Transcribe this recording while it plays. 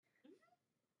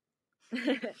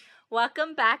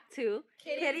Welcome back to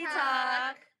Kitty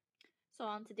Talk. So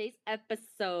on today's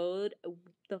episode,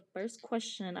 the first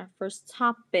question, our first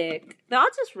topic, they're all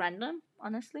just random,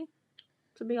 honestly,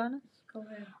 to be honest. Go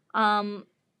ahead.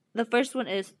 The first one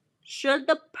is, should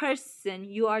the person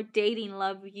you are dating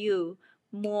love you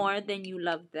more than you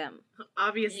love them?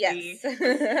 Obviously. Yes.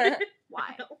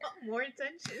 Why? I want more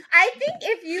attention. I think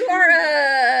if you are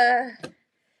a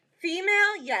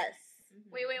female, yes.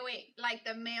 Wait. Like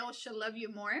the male should love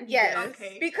you more? Yes.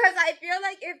 Okay. Because I feel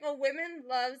like if a woman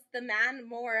loves the man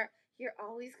more, you're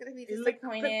always gonna be You look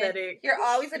disappointed. pathetic. You're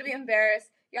always gonna be embarrassed.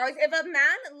 You're always, if a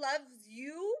man loves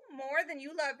you more than you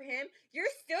love him, you're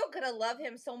still gonna love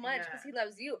him so much because he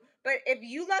loves you. But if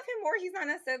you love him more, he's not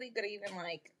necessarily gonna even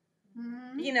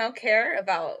care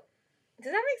about.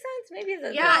 Does that make sense? Maybe it's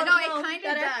a Yeah, no, it kind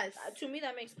of that- does. To me,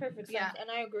 that makes perfect sense, Yeah. and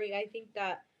I agree. I think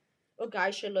that a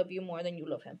guy should love you more than you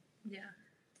love him. Yeah.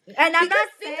 And I'm Because not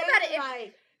think saying about it, if-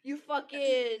 like you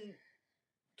fucking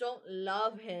don't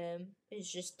love him.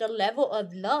 It's just the level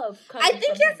of love. I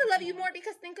think he has to love you more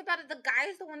because think about it. The guy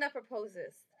is the one that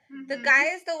proposes. The guy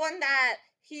is the one that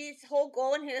his whole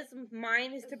goal in his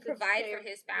mind is to provide for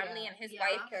his family and his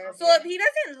wife. So if he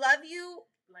doesn't love you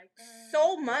Like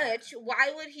so much,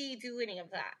 why would he do any of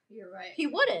that? You're right. He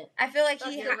wouldn't. I feel like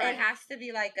You're right. it has to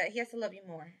be like he has to love you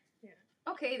more.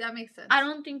 Okay, that makes sense. I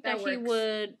don't think That that, he works.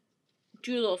 would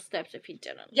do those steps if he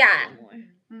didn't. Yeah. love you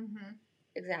more. Mm-hmm.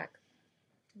 Exactly.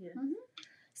 Yeah.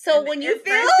 So And when you it's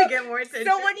feel nice to get more attention.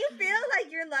 so when you feel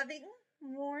like you're loving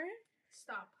more,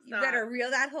 Stop. you better reel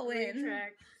that hoe in.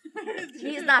 Retract.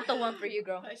 He's not the one for you,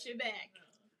 girl. Push it back.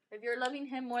 If you're loving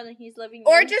him more than he's loving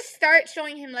Or you, just start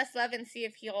showing him less love and see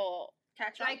if he'll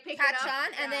catch on. Like pick catch it up. on,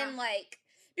 and then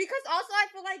because also I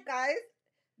feel like guys.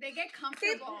 they get See,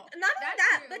 comfortable. not only That's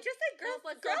that, true. but just like girls, No,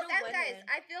 but so girls do and guys. women.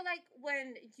 I feel like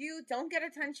when you don't get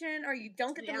attention or you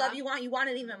don't get the Yeah. love you want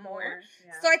it even more.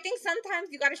 Yeah. So I think sometimes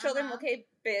you gotta show them, Uh-huh. okay,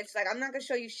 bitch, like I'm not gonna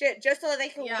show you shit just so that they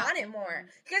can Yeah. want it more.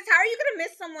 Because how are you gonna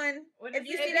miss someone What if is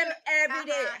you it? see them every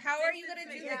day? Uh-huh. How are you gonna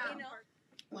do Yeah. that? You know,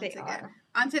 Once They again,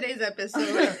 on today's episode,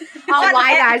 Oh,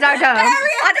 why guys are dumb.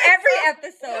 on every What's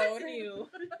episode. new?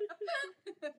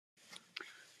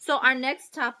 So our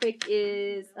next topic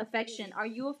is affection. Are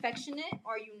you affectionate?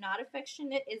 Are you not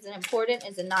affectionate? Is it important?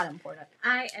 Is it not important?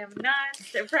 I am not.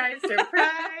 Surprise,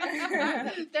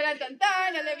 surprise.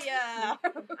 Dun-dun-dun-dun, Olivia.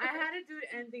 I had a dude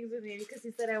end things with me because he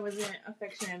said I wasn't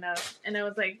affectionate enough. And I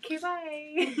was like, okay,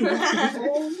 bye.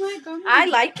 Oh my god. I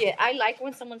like it. I like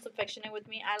when someone's affectionate with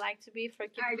me. I like to be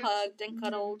freaking I do. hugged and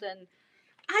cuddled and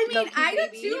I mean, Low-key I do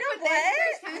baby. too, You know but then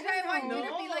there's what? times where I want no, you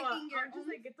to be like in your I'm just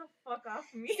like, get the fuck off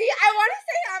me. See, I want to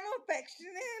say I'm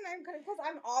affectionate, and because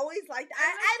I'm always like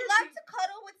that. I love to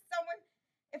cuddle with someone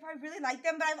if I really like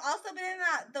them, but I've also been in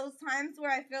those times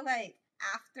where I feel like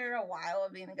after a while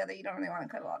of being together, you don't really want to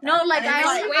cuddle all the No, time. like, And I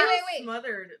it's only- wait.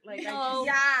 Smothered. Like, No.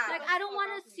 yeah. like I don't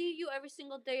want to see you every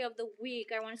single day of the week.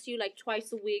 I want to see you like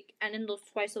twice a week, and in those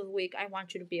twice a week, I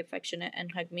want you to be affectionate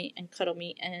and hug me and cuddle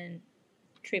me and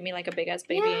treat me like a big ass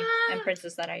baby Yeah. and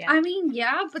princess that I am. I mean,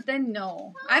 yeah, but then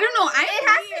no. I don't know. It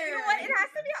has to. You know what? It has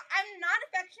to be. I'm not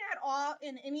affectionate at all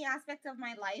in any aspect of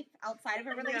my life outside of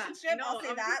a relationship. No, I'll say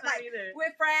I'm that. just not Like either.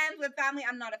 with friends, with family,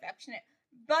 I'm not affectionate.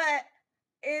 But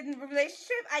in a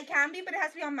relationship, I can be, but it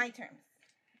has to be on my terms.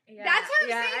 Yeah. That's what I'm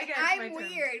Yeah, I saying. guess my I'm terms.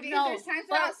 weird because No, there's times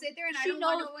where but I'll sit there and I she don't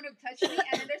want knows- no one to touch me,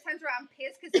 and then there's times where I'm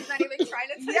pissed because he's not even trying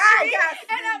to touch Yeah, me,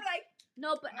 yeah. and I'm like,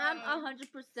 No, but I'm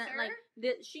 100% sir? like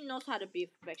she knows how to be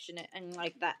affectionate and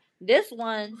like that. This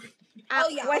one, I Oh,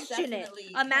 yeah, question it. definitely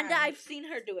Amanda, can. I've seen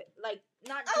her do it. Like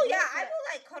not. Oh do yeah, it, I but- will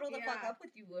like cuddle the fuck Yeah. up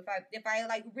with you if I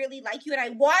like really like you and I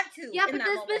want to. Yeah, in but that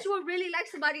this moment. bitch will really like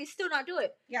somebody and still not do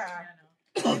it. Yeah.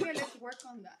 okay, let's work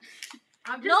on that.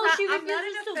 I'm just No, not, she I'm not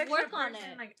an refuses to affectionate work on person,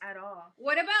 it. like, at all.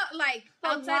 What about like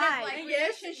But outside why? of like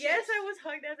Yes, relationships? yes, I was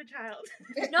hugged as a child.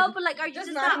 No, but like, are you Just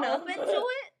just not not enough. open to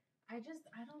it? I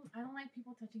don't like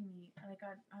people touching me. Like,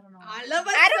 I don't know. I love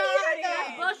I don't either, That's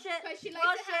though. bullshit. Because she likes to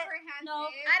Bullshit. have her hands. No.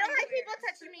 I don't like people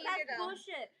touching me That's either though.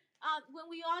 bullshit. When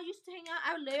we all used to hang out,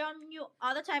 I would lay on you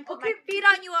all the time, put Okay, my feet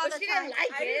on you all But the she time. didn't like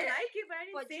I it. didn't like it, but I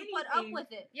didn't But say you anything. put up with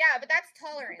it. Yeah, but that's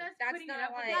tolerance. That's That's putting it not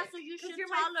up with like. Yeah, so you 'Cause should you're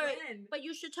my tolerate. friend. But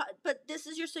you should. But this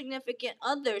is your significant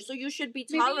other, so you should be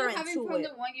Maybe you tolerant haven't to found it.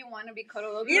 the one you want to be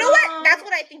cuddled up You with. know what? That's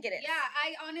what I think it is. Yeah,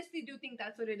 I honestly do think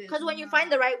that's what it is. Because when you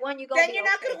find the right one, you go. Then you're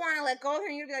not gonna want to let go of her.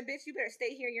 And you're gonna be like, bitch, you better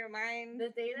stay here. You're mine.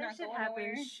 The day that Not shit going happens,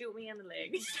 nowhere. shoot me in the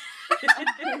leg.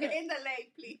 in the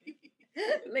leg, please.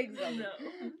 Legs up. No.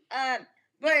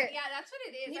 But Yeah, that's what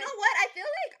it is. you know what? I feel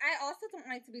like I also don't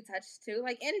like to be touched too.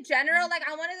 Like in general, like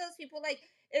I'm one of those people. Like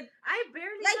if I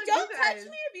barely like hug don't you touch guys.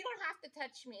 me if you don't have to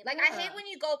touch me. Like I hate Yeah. when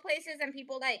you go places and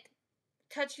people like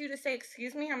touch you to say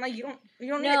excuse me. I'm like, you don't need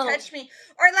to No. touch me.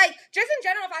 Or like just in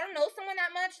general, if I don't know someone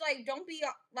that much, like don't be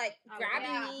like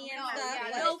grabbing me and stuff.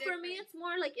 yeah, Like, No, for me it's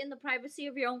more like in the privacy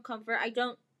of your own comfort.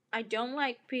 I don't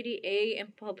like PDA in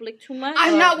public too much.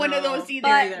 I'm not one no. of those either.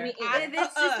 But Me if either.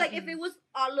 it's just like if it was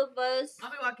all of us I'll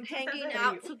be walking hanging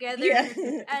out together Yeah.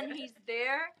 and he's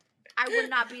there, I would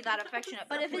not be that affectionate.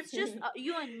 But if it's just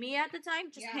you and me at the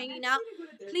time, just Yeah. hanging out,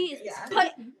 please Yeah.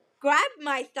 grab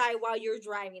my thigh while you're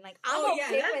driving. Like I'm Oh, yeah,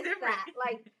 okay that's with different. that.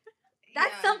 Like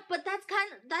that's Yeah. some, but that's some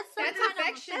That's kind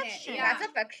affectionate, of affection. yeah.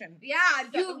 That's affection. Yeah.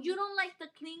 You don't like the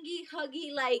clingy,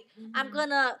 huggy. Like Mm-hmm. I'm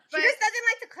gonna. She just doesn't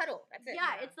like to cuddle. That's it.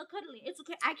 Yeah, it's the cuddling. It's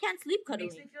okay. I can't sleep It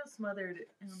makes cuddling. me feel smothered,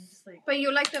 and I'm just like, But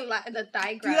you like the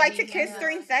thigh Do you like to grabbing kiss and,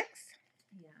 during sex?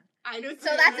 yeah. I do.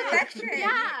 So that's affection.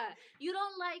 Yeah, you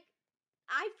don't like.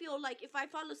 I feel like if I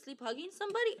fall asleep hugging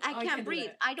somebody, I Oh, I can't can't do breathe.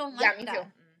 that. I don't Yeah, like me that.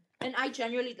 too. And I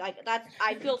genuinely like that.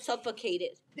 I feel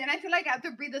suffocated. Then I feel like I have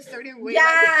to breathe a certain way. Yeah.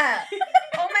 Like,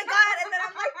 Oh my god. And then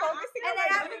I'm like focusing on And then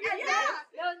my after breathing. that,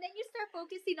 no, and then you start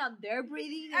focusing on their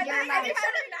breathing, And and then you're you like,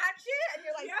 try to match it, and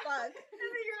you're like, fuck. And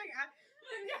then you're like,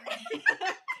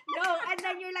 no, and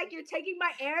then you're like, you're taking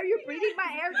my air, you're breathing my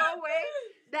air, go away.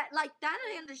 That like that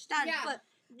I understand, Yeah. but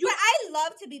But I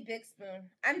love to be big spoon.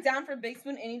 I'm down for big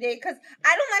spoon any day because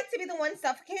I don't like to be the one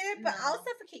suffocated, but No. I'll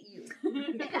suffocate you.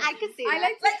 I can see I that.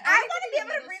 like Like I like want to to be be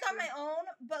able to able to breathe on my own,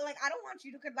 but like I don't want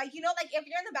you to like like if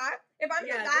you're in the back, if I'm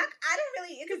in Yeah, the back, I don't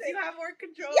really. because you have more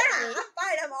control. Yeah, I'm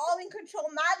fine. I'm all in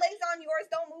control. My legs on yours.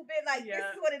 Don't move it. Like this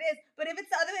Yeah. is what it is. But if it's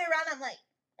the other way around, I'm like,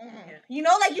 Yeah. you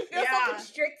know, like you feel so Yeah.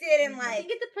 constricted and I like.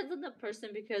 think it depends on the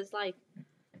person because like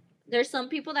there's some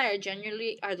people that are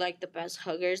genuinely are like the best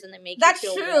huggers and they make That's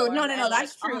you feel true. warm No, and, that's like,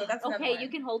 true. oh, That's another okay. one. You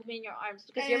can hold me in your arms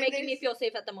because And you're making me there's- feel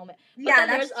safe at the moment. But Yeah, then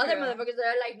that's there's other true. motherfuckers that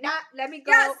are like, nah, let me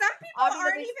go. Yeah, some people I'll be the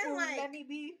aren't big even spoon, like. let me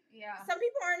be. Yeah. Some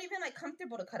people aren't even like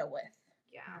comfortable to cuddle with,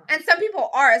 Yeah. and some people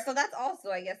are. So that's also,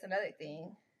 I guess, another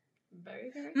thing. Very,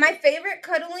 very. My favorite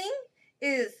cuddling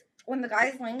is when the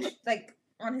guy's laying like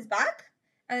on his back,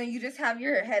 and then you just have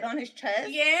your head on his chest.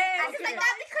 Yeah. I just like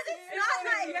that because it's not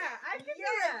like. Yeah, I can do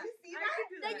Yeah, that. you see I that? can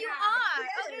do Then that. you Yeah. are.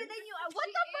 Yes. Okay, then you are. What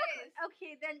She the fuck? is.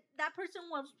 Okay, then that person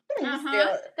was.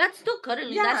 Still, That's still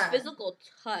cuddling. Yeah. That's physical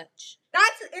touch.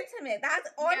 that's intimate. That's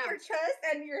on Yeah. your chest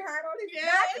and your hand on his.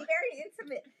 Yes. That's very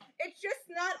intimate. It's just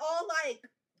not all like.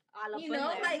 All up You in know,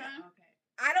 there. like- Uh-huh. Okay.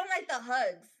 I don't like the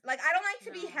hugs. Like I don't like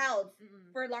to be No. held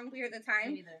Mm-mm. for a long period of Me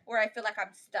time neither. where I feel like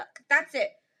I'm stuck. That's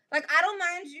it. Like I don't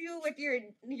mind you with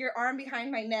your arm behind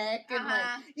my neck and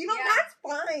Uh-huh. like you know Yeah. that's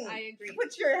fine. I agree.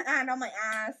 Put your hand on my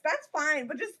ass. That's fine,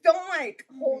 but just don't like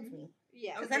hold me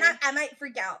Yeah. because then I might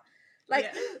freak out.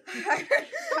 Like Yeah.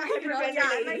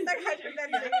 I might start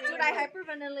hyperventilating. Dude, I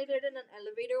hyperventilated in an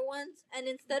elevator once, and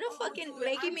instead of fucking dude,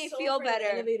 making I'm me so feel afraid of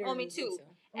better, elevators. oh me too.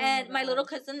 Oh And my my little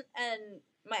God. cousin and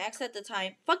my ex at the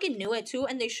time fucking knew it too,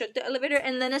 and they shook the elevator,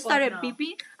 and then it Fuck started no.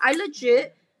 beeping. I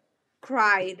legit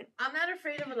cried, I'm not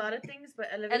afraid of a lot of things, but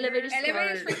elevators.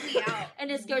 Elevators are- freak me out.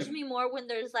 and it scares me more when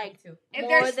there's like. Me too. If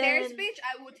More there's stairs, than- bitch,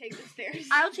 I will take the stairs.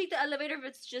 I'll take the elevator if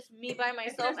it's just me by If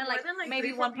myself there's and more like, than, maybe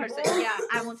 3-4 one person. people, Yeah,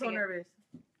 I I'm won't so take it. nervous.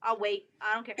 I'll wait.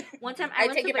 I don't care. One time I I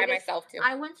went take to it by Vegas. myself too.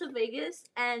 I went to Vegas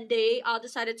and they all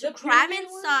decided to The cram pyramid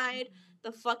one? inside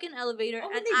the fucking elevator, Oh,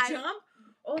 and when they I jump?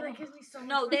 Oh, that gives me so much.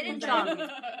 No, they fucking didn't anxiety.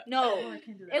 jump. Oh, no. I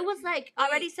can't do that. It was like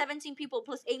already 17 people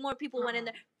plus 8 more people went in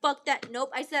there. Fuck that.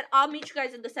 Nope. I said I'll meet you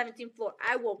guys in the 17th floor.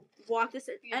 I will walk the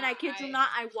stairs, and I Yeah, kid you I- not,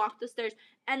 I walked the stairs.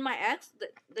 And my ex,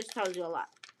 this tells you a lot.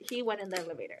 He went in the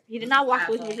elevator. He did not walk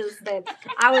with me to the stairs.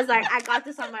 I was like, I got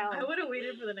this on my I own. would have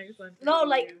waited for the next one. No,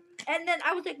 like, and then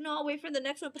I was like, no, I'll wait for the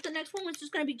next one. But the next one was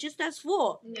just gonna be just as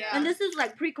full. Yeah. And this is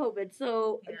like pre-COVID,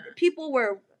 so Yeah. people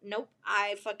were nope.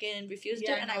 I fucking refused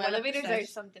Yeah, it, and No, I went up the elevators are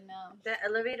stairs. something else. That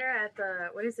elevator at the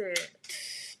what is it?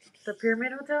 The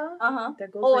Pyramid Hotel. Uh-huh.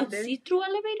 That goes Oh, like and this. see-through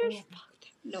elevators? Oh.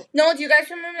 No. No, do you guys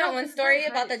remember that No, one it's story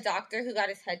not about the nice. doctor who got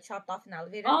his head chopped off in the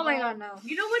elevator? Oh my god, no.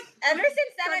 You know what? Ever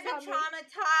since then, Don't I've been tell me.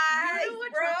 traumatized, You know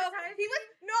what bro. traumatized He was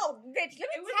no, bitch. Let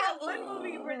me It was tell that one you.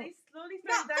 movie where they slowly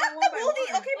No, started that's dying the one by movie.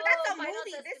 one. Okay, but that's Oh, a Final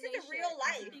movie. This is a Destination. real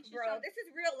life, bro. This is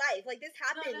real life. Like this No,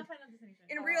 happened not Final Destination.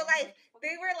 in real life.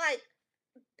 They were like,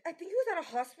 I think he was at a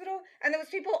hospital, and there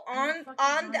was people on fucking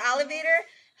the hospital? elevator.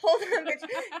 Hold on, bitch.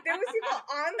 There was people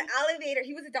on the elevator.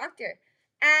 He was a doctor,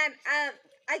 and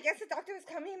I guess the doctor was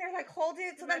coming. They're like, hold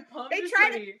it. So then they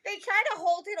tried to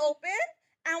hold it open,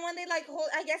 And when they like hold,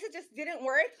 I guess it just didn't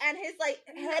work, and his like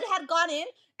head had gone in,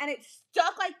 and it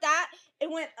stuck like that. It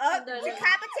went up,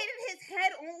 decapitated his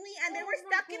head only, and they were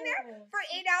stuck in there for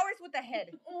 8 hours with the head.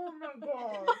 Oh my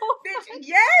god. Bitch,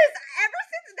 yes. Ever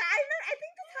since that, I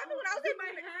think this happened when I was in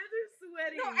my hands are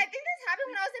sweaty. No, I think this happened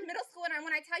when I was in middle school, and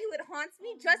when I tell you, it haunts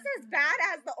me just as bad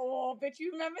as the bitch.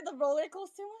 You remember the roller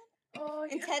coaster one? Oh,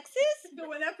 In Texas? The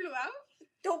one that flew out?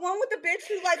 The one with the bitch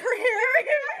who, like, her hair.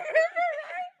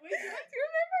 Do you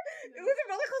remember? It was a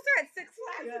roller coaster at Six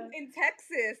Flags in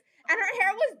Texas. And her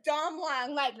hair was dumb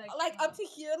long, like up to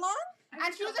here long. And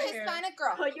she was a Hispanic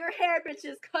girl. Cut your hair,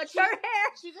 bitches. Cut your hair.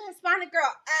 She's a Hispanic girl.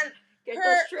 And Get her,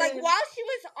 those like, strings. while she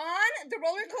was on the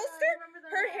roller coaster,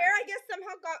 her hair, I guess,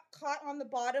 somehow got caught on the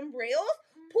bottom rails,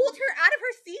 pulled her out of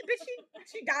her seat, but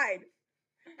she died.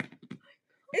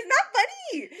 It's not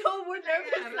funny. No, we're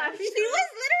nervous. She was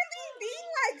literally being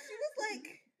like, she was like,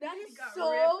 That is got so.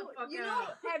 ripped the fuck You know,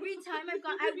 out. every time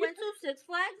I went to Six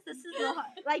Flags. This is the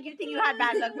like you think you had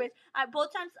bad luck with.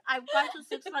 Both times I've gone to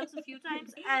Six Flags a few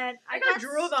times, and I got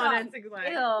drooled stuck. on at Six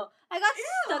Flags. Ew. I got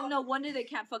stuck. No wonder they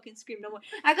can't fucking scream no more.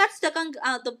 I got stuck on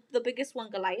the biggest one,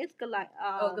 Goliath. Goliath?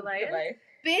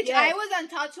 Bitch, Yes. I was on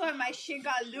Tatsu and my shit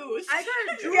got loose. I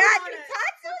got drooled yeah, on it.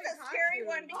 Tatsu is a scary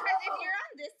one because if you're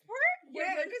on this part, where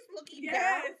you're just looking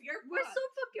down. You're We're so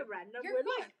fucking random. You're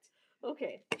We're like,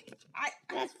 okay,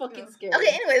 that's fucking Yeah. scary.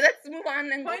 Okay, anyway, let's move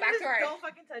on and go Point back is, to our. don't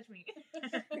fucking touch me.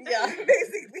 Yeah,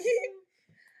 basically.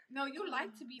 No, you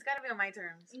like to be. It's gotta be on my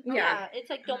terms. Yeah, it's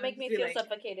like don't make me Be feel like-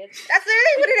 suffocated. That's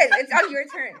literally what it is. It's on your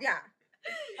turn. Yeah.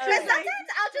 All But right. sometimes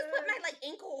I'll just put my like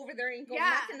ankle over their ankle.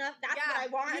 Yeah. That's enough. That's Yeah. what I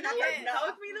want. You And know I'm what like, no.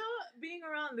 helped me though? Being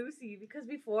around Lucy, because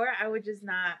before I would just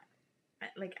not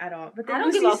like at all. But I then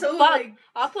don't give Lucy's a so fuck. like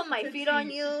I'll put my feet on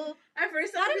touchy. you. at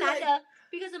first Not I'd be like, Amanda,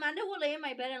 because Amanda will lay in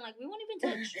my bed and like we won't even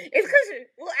touch. It's because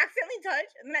we'll accidentally touch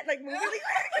and then like move really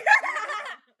quick.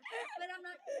 But I'm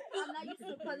not used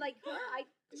to. But like her,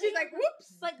 She's like,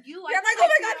 whoops. But you, Yeah, I'm like, put oh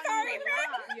my feet God, on you sorry,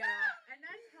 a lot. yeah, and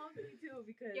that helped me too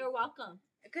because You're welcome.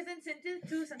 because in Cynthia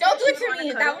too. Don't do she it to would wanna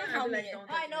me. cuddle, That would and I'd help be like, me.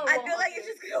 "Don't I touch know. me." I feel like it's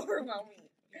just gonna overwhelm me.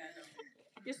 Yeah, no.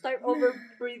 You start over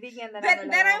breathing and then.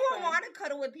 Then I won't want to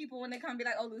cuddle with people when they come and be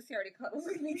like, oh, Lucy already cuddles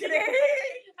with me today.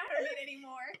 I don't need any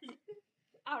more.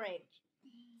 All right.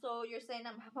 So you're saying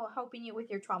I'm helping you with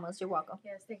your traumas. You're welcome.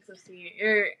 Yes, thanks, Lucy.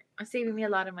 You're saving me a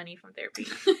lot of money from therapy.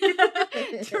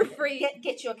 For free.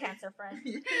 Get you a cancer friend.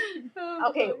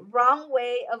 Okay, wrong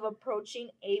way of approaching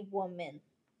a woman.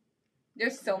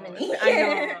 There's so many. I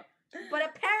know. But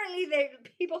apparently,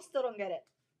 people still don't get it.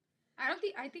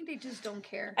 I think they just don't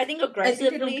care. I think I think they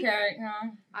aggressively. don't care. No.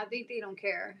 I think they don't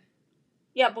care.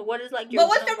 Yeah, but what is like your? But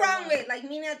what's the number wrong one? way? Like,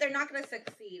 meaning that they're not gonna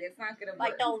succeed. It's not gonna work.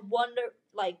 Like, don't wonder.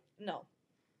 Like, no.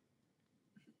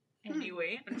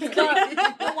 Anyway. The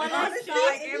one I Honestly, saw.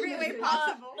 like, every way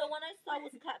possible. The one I saw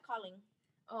was catcalling.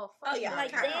 Oh, Oh, yeah.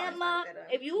 Like, catcalling's damn, not ma,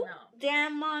 good. if you No.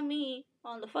 damn mommy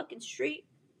on the fucking street,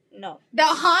 no. The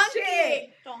honky. Shit.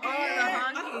 Don't Oh, the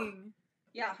honk. honking.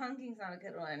 Yeah, honking's not a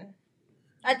good one.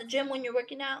 At the gym when you're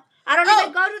working out. I don't Oh,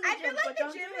 even go to the I gym, feel like but the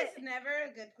don't gym do is it. never a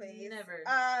good place. Never.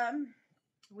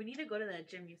 We need to go to that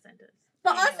gym you sent us.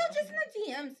 But I also know. just in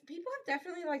the DMs, people have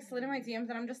definitely like slid in my DMs,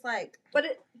 and I'm just like, But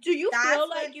do you that's feel what-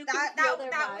 like you can that feel their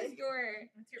that was vibe? your.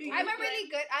 Do you I'm think-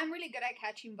 I'm really good at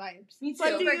catching vibes. Me too. But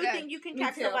do Super you good. think you can Me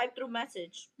catch the too. vibe through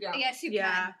message? Yeah, Yes, you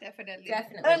Yeah. can. Definitely.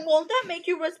 definitely. And won't that make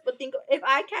you but think if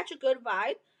I catch a good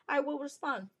vibe, I will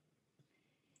respond.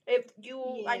 If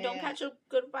I don't Yeah. catch a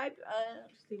good vibe,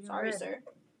 Steven sorry, Red. sir.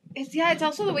 It's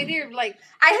also the way they're like.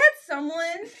 I had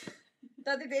someone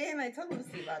the other day, and I told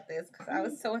Lucy about this because I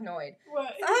was so annoyed.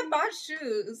 What? So I bought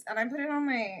shoes, and I put it on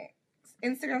my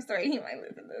Instagram story. He might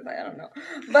listen to this, I don't know.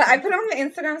 But I put on my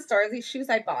Instagram story these shoes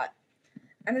I bought.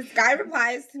 And this guy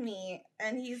replies to me,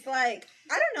 and he's like,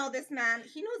 I don't know this man.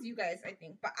 He knows you guys, I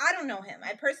think, but I don't know him.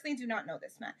 I personally do not know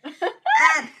this man.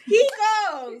 And he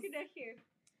goes,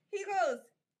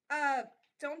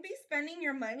 don't be spending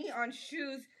your money on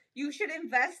shoes. You should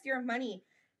invest your money.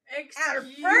 And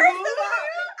first of all,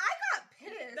 I got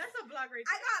pissed. That's a block right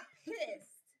I got pissed.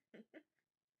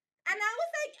 And I was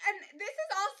like, and this is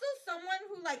also someone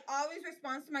who like always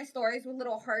responds to my stories with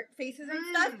little heart faces and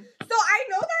stuff. So I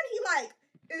know that he like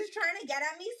is trying to get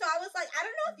at me. So I was like, I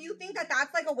don't know if you think that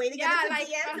that's like a way to get into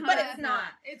DMs, but it's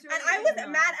not. It's And I was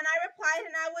not. mad, and I replied,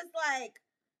 and I was like,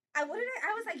 I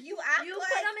was like, you act You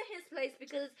like. put him in his place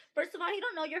because first of all, he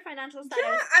don't know your financial status.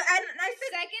 Yeah, and I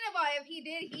said. Second of all, if he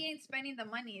did, he ain't spending the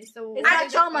money. So It's why not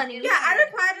does your it money. fucking Yeah, I matter?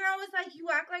 replied and I was like, you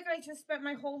act like I just spent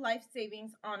my whole life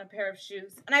savings on a pair of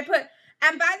shoes. And I put,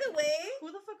 and by the way,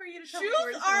 Who the fuck are you to tell me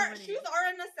where to spend shoes money? are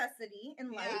a necessity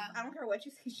in life. Yeah. I don't care what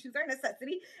you say, shoes are a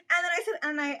necessity. And then I said,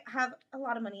 and I have a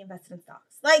lot of money invested in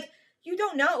stocks. Like, you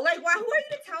don't know. Like, why? Who are you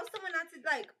to tell someone not to,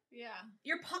 like, Yeah.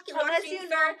 you're pocket Unless watching, you sir.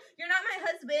 know- You're not my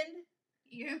husband.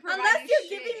 You didn't Unless provide you're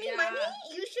shit, giving me yeah. money,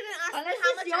 you shouldn't ask Unless me how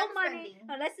it's much your I'm money, spending.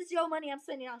 unless it's your money I'm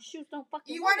spending on shoes, don't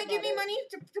fucking. You want want to give me money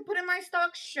to put in my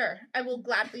stock? Sure, I will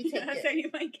gladly take it.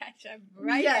 you might catch up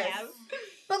right Yes.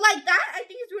 But like that, I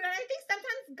think is rude, and I think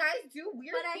sometimes guys do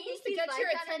weird But I things think to he's get like your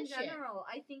that in attention. general.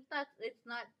 I think that it's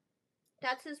not.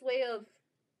 That's his way of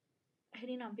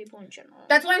hitting on people in general.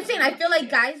 That's what I'm saying. I feel like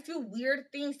guys do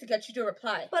weird things to get you to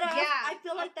reply. But Yeah. I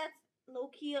feel like that's low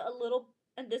key a little.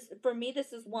 And this for me,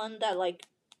 this is one that like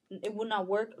it would not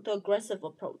work. The aggressive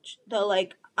approach. The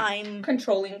like I'm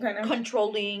Controlling kind of.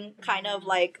 controlling kind of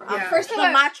like Yeah. First of the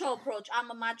all, macho approach.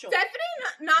 I'm a macho. definitely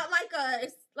not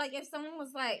like if someone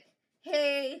was like,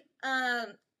 hey,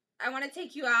 I want to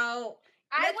take you out.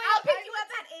 I'll pick you up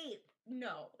at 8.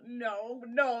 No.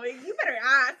 You better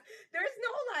ask. There's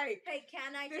no like. Hey,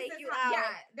 can I This take is you how- out? Yeah,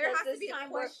 there Does has to this be a time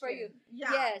work question. for you?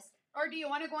 Yeah. Yes. Or do you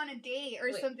want to go on a date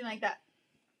or Wait. something like that?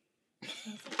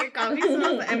 Your coffee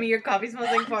smells. I mean, your coffee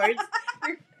smells like farts.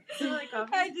 Smell like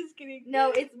coffee. I'm just kidding.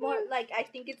 No, it's more like I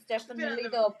think it's been definitely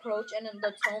on the approach and then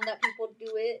the tone that people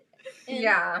do it. in.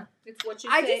 Yeah. It's what you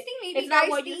I say. just think maybe it's not guys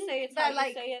what you think say. It's that how you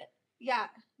like say it. yeah,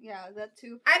 that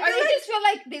too. I Or feel they like- just feel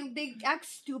like they act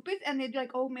stupid and they'd be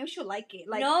like, oh, maybe she'll like it.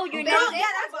 Like No, you're No, not. yeah,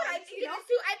 that's what I vibes, think you it know? is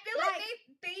too. I feel like, Like-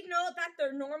 they know that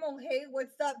their normal "Hey,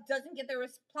 what's up" doesn't get their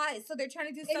replies, so they're trying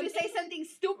to do If something. you say something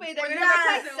stupid, they're Or gonna yeah,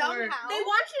 reply it doesn't work. somehow. They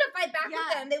want you to fight back with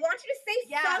Yeah. them. They want you to say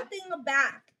Yeah. something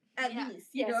back at Yeah. least.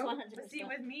 You Yes, know, 100%. See,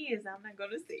 with me is I'm not going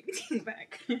to say anything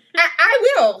back. I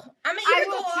will. I mean, I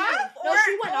either will go too. off or No,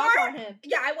 she went off on him.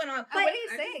 Yeah, I went off. What But- did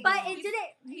he say? But it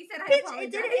didn't. He said I Bitch, apologize.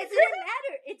 it didn't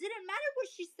matter. It didn't matter what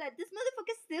she said. This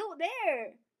motherfucker's still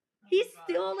there. He's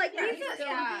still like Yeah, he's he's still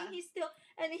yeah. he's still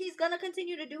and he's gonna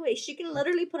continue to do it. She can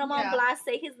literally put him on Yeah. blast,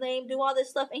 say his name, do all this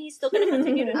stuff, and he's still gonna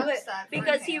continue to do I'm it sad for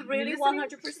because he him. really listening?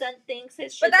 100% thinks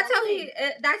his shit. But that's don't how stink.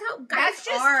 That's how guys That's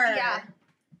just are. yeah.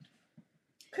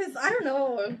 Cause I don't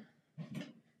know.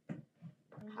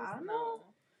 I don't know.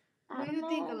 What do you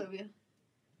think, Olivia?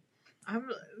 I'm.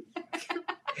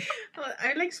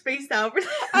 I like spaced out.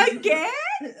 Again?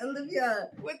 Olivia.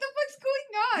 What the fuck's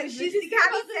going on? She's thinking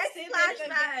having about the sex same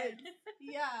flashbacks. again.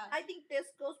 Yeah. I think this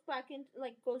goes back in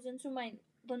goes into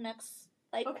the next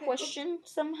Okay, question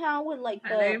somehow with like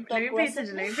the Let me pay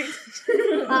attention. Let me pay aggressiveness.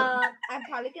 attention. I'm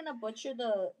probably gonna butcher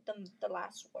the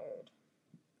last word.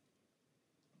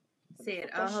 Say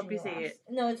it. I'll help you say it.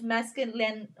 No, it's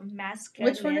masculine.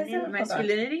 Which one is it?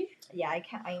 Masculinity? Yeah, I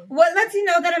can't. What lets you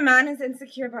know that a man is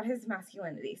insecure about his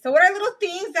masculinity? So what are little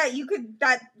things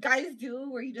that guys do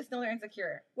where you just know they're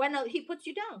insecure? When he puts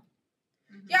you down.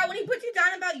 Yeah, when he puts you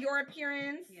down about your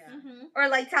appearance, Yeah. or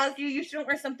like tells you shouldn't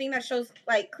wear something that shows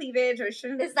like cleavage, or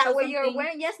shouldn't. Is that show what you're something-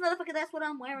 wearing? Yes, motherfucker, that's what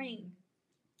I'm wearing.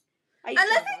 I used to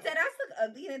Unless have I that. dead ass look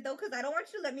ugly in it though, because I don't want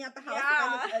you to let me out the house if Yeah.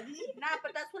 I look ugly. Nah,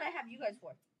 but that's what I have you guys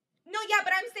for. No, yeah,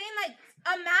 but I'm saying like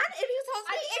a man, if he tells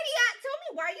me, if he tell me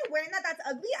why are you wearing that, that's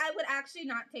ugly, I would actually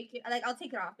not take it. Like I'll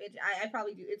take it off. I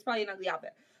probably do. It's probably an ugly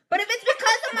outfit. But if it's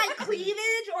because of my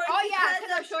cleavage or Oh yeah, because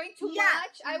because I'm of, showing too yeah,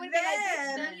 much. I would be like, then-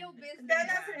 bitch, none of your business. then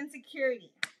that's an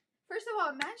insecurity. First of all,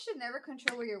 a man should never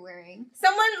control what you're wearing.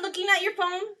 Someone looking at your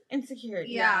phone,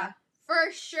 insecurity. Yeah,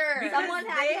 for sure. Because Someone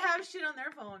they has- have shit on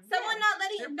their phone. Someone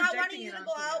They're not projecting wanting you it to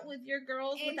go onto out them. with your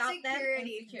girls without them.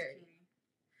 Insecurity. Insecurity.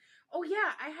 Oh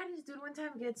yeah, I had this dude one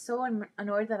time get so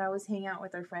annoyed that I was hanging out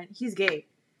with our friend. He's gay.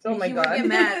 Oh And my he god. would get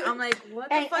mad. I'm like, what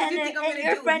the And, fuck do you and, think I'm and gonna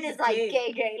your do? friend He's is like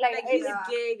gay. Like he's Yeah.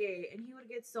 gay, and he would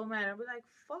get so mad. I'd be like,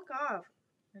 fuck off.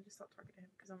 I just stopped talking to him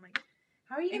because I'm like,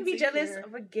 how are you gonna be jealous Insecure.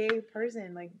 of a gay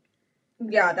person? Like,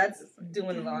 Yeah, that's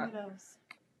doing a lot. what else?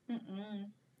 Mm-mm.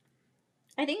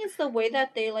 I think it's the way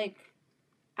that they like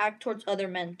act towards other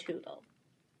men too, though.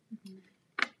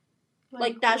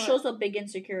 Like that what? shows a big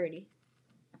insecurity.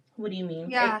 What do you mean?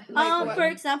 Yeah. Like what? For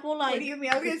example, What like do you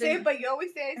mean? I was gonna say it, but you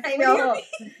always say it. I What do you know.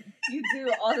 mean? You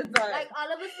do all the time. like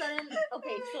all of a sudden,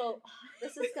 okay, so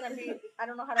this is gonna be, I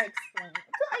don't know how to explain.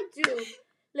 So I do.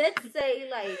 Let's say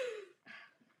like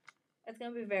it's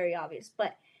gonna be very obvious,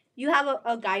 but you have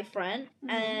a guy friend,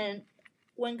 and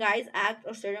when guys act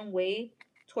a certain way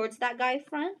towards that guy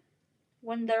friend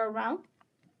when they're around,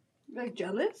 Like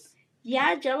jealous?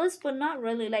 Yeah, jealous, but not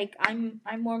really. Like I'm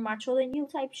more macho than you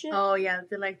type shit. Oh yeah,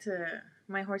 they like to.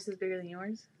 My horse is bigger than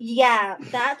yours. Yeah,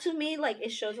 that to me like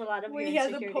it shows a lot of When your he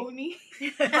has a insecurity. pony.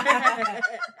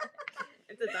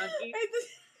 It's a donkey.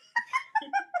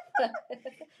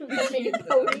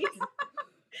 Ponies.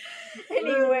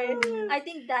 Anyway, I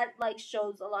think that like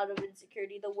shows a lot of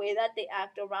insecurity, the way that they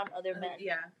act around other men.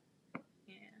 Yeah.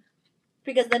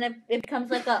 Because then it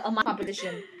becomes like a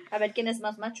competition. A ver quién es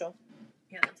más macho.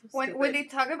 Yeah, that's so When they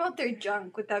talk about their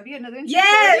junk, would that be another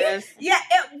Yes. Yeah.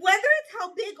 Whether it's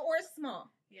how big or small.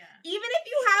 Yeah. Even if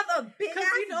you have a big Because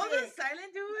ass you know the dick.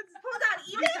 silent dudes. Hold on.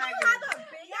 Even if you have a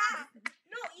big ass.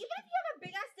 No, even if you have a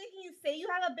big ass dick and you say you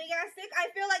have a big ass dick, I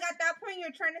feel like at that point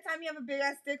you're trying to tell me you have a big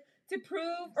ass dick to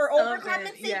prove or Something,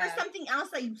 overcompensate for yeah. something else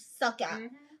that you suck at.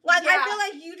 Mm-hmm. Like, I Yeah. feel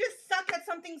like you just suck at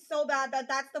something so bad that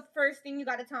that's the first thing you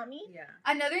gotta tell me. Yeah.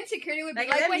 Another insecurity would be Like,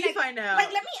 like let when me like, find out.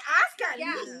 Like, let me ask at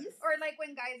yeah, least. or like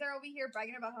when guys are over here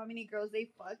bragging about how many girls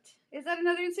they fucked. Is that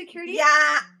another insecurity?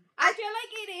 Yeah, I feel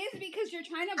like it is because you're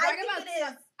trying to I brag think about it is.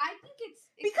 stuff. I think it's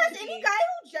Because could any be. guy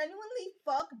who genuinely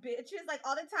fuck bitches like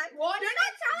all the time, Well, they're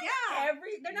not telling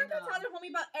they're not gonna No. tell their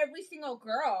homie about every single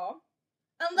girl.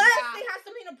 Unless Yeah. they have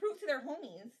something to prove to their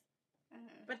homies.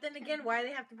 But then again, why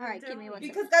they have to? Alright, prove give me their one own?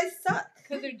 Because guys suck.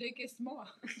 Because their dick is small.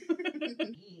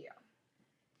 Yeah.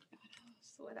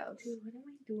 So what else? Dude, what am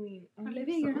I doing?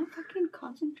 Olivia, you're not fucking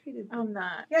concentrated. I'm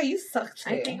not. Yeah, you suck too.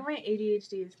 I think my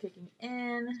ADHD is kicking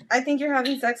in. I think you're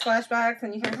having sex flashbacks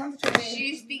and you can't concentrate.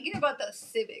 She's thinking about the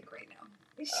Civic right now.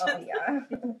 Oh yeah.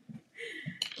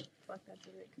 Fuck that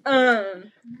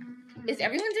shit. Is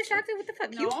everyone distracted? What the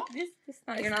fuck? No. This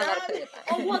not, you're not allowed to play with that.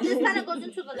 Oh well, this kind of goes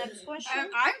into the next question.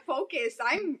 I'm focused.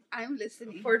 I'm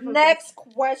listening. Ford focus. Next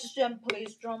question,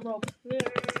 please. Drum roll, please.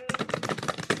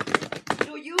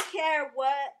 Do you care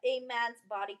what a man's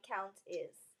body count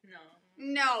is? No.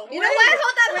 No. You know what?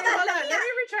 Hold on, Wait, hold on. hold on. Let me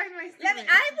retract my Let me. statement.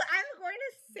 I'm going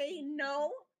to say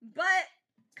no, but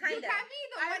You kind of. can't be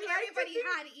the I one like to everybody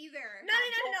think- had either. No.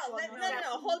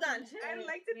 Hold on. I'd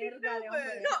like to think no,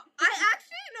 but No, I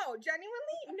actually no.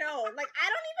 Genuinely, no. Like I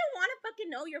don't even want to fucking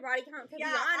know your body count. To be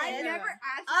honest, I've never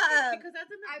asked. because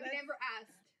that's in the I've never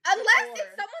asked. unless before.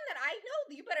 it's someone that I know,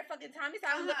 you better fucking tell me so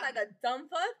I don't look Uh-huh. like a dumb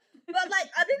fuck. But like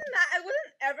other than that, I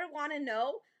wouldn't ever want to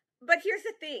know. But here's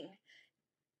the thing.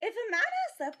 If a man has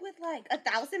slept with like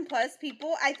 1,000+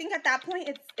 people, I think at that point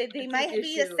they It's might an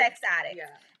be a issue. sex addict. Yeah.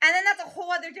 And then that's a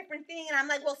whole other different thing. And I'm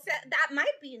like, well, that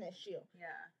might be an issue. Yeah.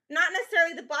 Not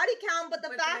necessarily the body count, but the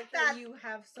fact like that. you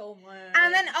have so much. And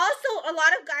then also, a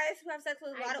lot of guys who have sex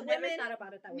with a lot I've of never women. thought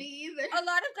about it that way. Me either. A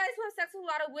lot of guys who have sex with a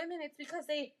lot of women, it's because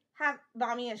they have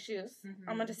mommy issues. Mhm.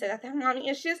 I'm going to say that. They have mommy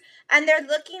issues. And they're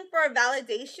looking for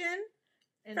validation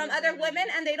And from the other women,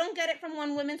 and they don't get it from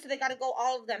one woman, so they got to go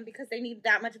all of them because they need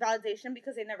that much validation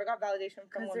because they never got validation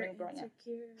from 'Cause they're women growing up.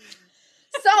 insecure.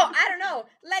 So I don't know.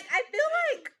 Like I feel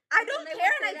like I don't they care,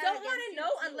 would and say I that don't want to against you,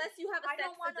 know too. unless you have a I sex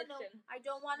don't want to know. addiction. I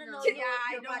don't want to No. know. Yeah, your,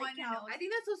 I your don't body wanna count. know. I think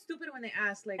that's so stupid when they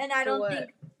ask, like, And I for don't what?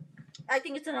 think. I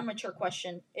think it's an immature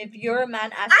question. If you're a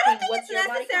man asking, I don't think what's it's your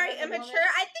body necessary count as a woman- immature.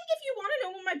 I think if you want to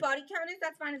know what my body count is,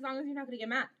 that's fine as long as you're not gonna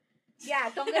get mad. Yeah,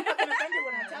 don't get fucking offended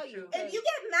when I tell you. True. If you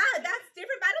get mad, that's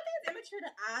different. But I don't think it's immature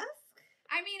to ask.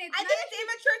 I mean, it's I think it's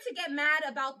immature to get mad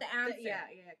about the answer. Yeah,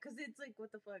 because it's like,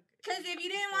 what the fuck? Because if you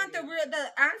didn't want the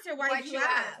answer, why'd Why'd you you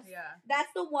ask? ask? Yeah.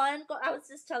 That's the one. I was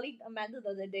just telling Amanda the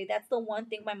other day. That's the one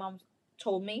thing my mom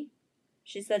told me.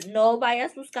 She said, "No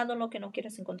vayas buscando lo que no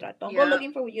quieres encontrar. Don't go Yeah.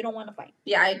 looking for what you don't want to find."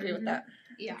 Yeah, I agree with that.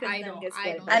 Yeah, Because I then don't. guess I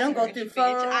what? don't. I don't go search, through bitch.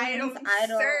 phones. I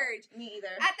don't search. Me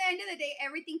either. At the end of the day,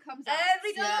 everything comes out.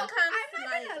 Everything Yeah. comes I'm to not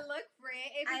light. gonna look for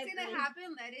it. If I it's gonna agree.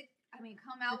 happen, let it. I mean,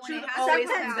 come out The when it truth has always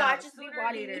to comes Sometimes come God out. just be Sooner or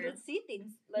wanting you later. to see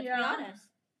things. Let's be Yeah. honest.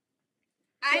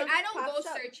 I Just don't go pops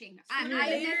up. searching. Sooner or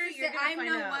later, you're gonna I'm find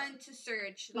no out. one to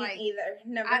search. Me Like either.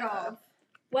 Never at have. all.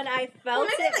 When I Well, felt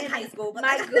maybe it like in high school, but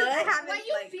my like, gut, I haven't, when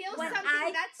you like, feel when something,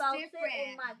 I that's felt it different.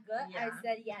 in my gut, I Yeah.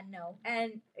 said, "Yeah, no,"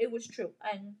 and it was true.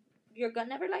 And your gut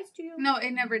never lies to you. No,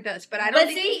 it never does. But I But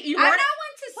don't. see, you I'm want not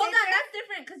one to hold sit on, there. that's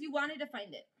different because you wanted to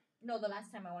find it. No, the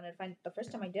last time I wanted to find it, the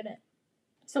first time I didn't.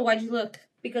 So why'd you look?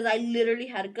 Because I literally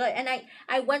had a gut, and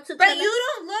I went to. But turn you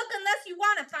don't look unless you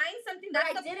want to find something. But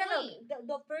That's I the didn't point. look.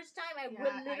 The first time I Yeah,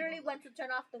 I literally don't. went to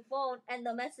turn off the phone, and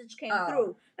the message came Oh.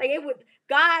 through. Like it would.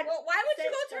 God, Well, why would you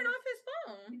said go turn some- off his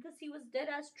phone? because he was dead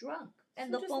ass drunk,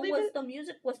 and So the just phone leave was it- the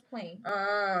music was playing.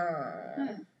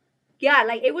 Uh, Yeah,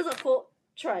 like it was a full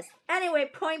trust. Anyway,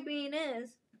 point being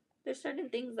is, there's certain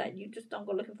things that you just don't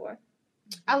go looking for.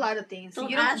 A lot of things. Don't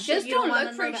You don't ask shit just you don't don't wanna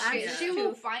look for know the shit. answer She to.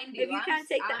 will find you. If you can't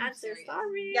take the I'm answer, serious.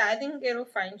 sorry. yeah, I think it'll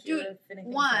find you. Dude, if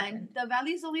anything One, happens. the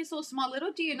valley's only so small.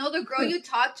 Little do you know, the girl you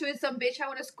talk to is some bitch I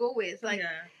went to school with. Like,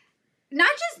 yeah.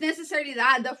 not just necessarily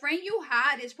that. The friend you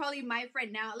had is probably my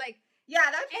friend now. Like Yeah,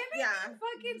 that's everything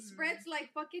fucking spreads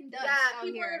like fucking dust Yeah, out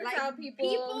people here. are gonna Like tell people.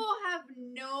 people have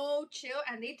no chill,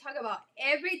 and they talk about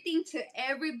everything to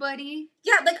everybody.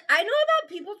 Yeah, like I know about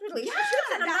people's relationships,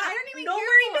 and I'm that not I don't even nowhere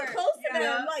care even for. close to Yeah.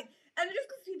 them. Like, and just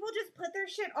because people just put their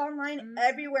shit online Mhm.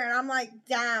 everywhere, and I'm like,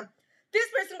 damn, this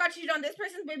person got cheated on. This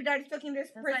person's baby daddy's fucking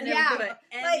this That's why I person. never Yeah. put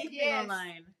anything yes.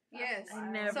 online. Yes. I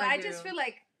never So I do. just feel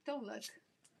like don't look.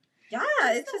 Yeah,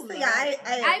 it's just Don't yeah.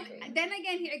 look. Then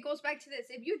again, here it goes back to this.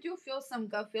 If you do feel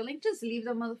some gut feeling, just leave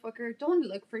the motherfucker. Don't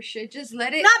look for shit. Just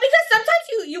let it. Not because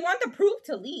sometimes you want the proof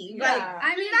to leave. Yeah. Like I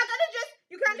mean, you're not gonna just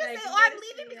you can't just Like, say, you oh, I'm gotta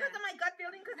leaving see, because yeah. of my gut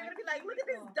feeling, because they're gonna be like, look at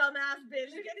this dumbass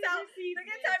bitch. They can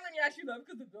tell when you actually love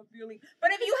because of gut feeling.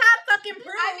 But if you have fucking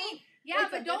proof, I mean, yeah,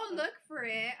 It's but a don't difference. look for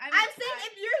it. I'm saying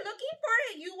if you're looking for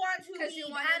it, you want to 'Cause leave. you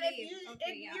wanna And leave. if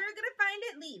Okay, if yeah. you're gonna find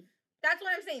it, leave. That's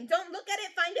what I'm saying. Don't look at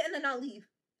it, find it, and then I'll leave.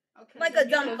 Okay. Like a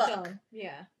dumb So fuck. dumb.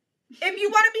 Yeah. If you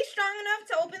want to be strong enough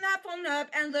to open that phone up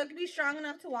and look, be strong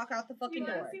enough to walk out the You fucking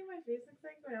want door. to see what my face looks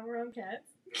like when I'm around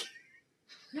cats?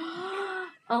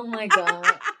 Oh my god.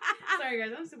 Sorry,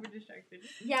 guys. I'm super distracted.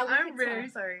 Yeah, we I'm could very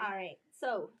tell. sorry. All right,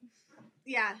 so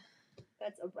Yeah.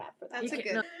 that's a wrap for that. That's You a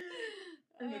can- good.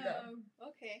 no. There you go.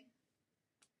 Okay.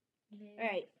 All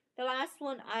right, the last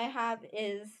one I have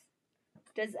is: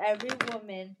 does every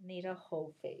woman need a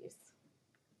whole face?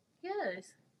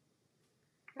 Yes.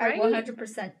 I Right?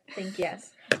 100% think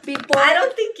yes. Before I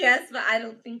don't think yes, but I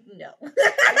don't think no.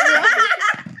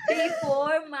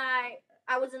 before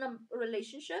I was in a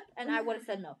relationship and I would have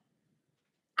said no.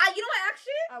 You know what?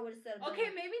 Actually, I would have said Okay,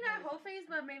 no. maybe not whole face,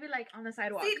 but maybe like on the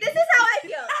sidewalk. see, this is how I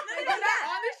feel. Like, No, not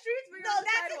on the streets, but No, on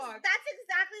the sidewalk. that's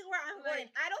exactly where I'm going.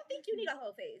 Like- I don't think you need a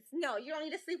whole face. No, you don't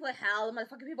need to sleep with hell,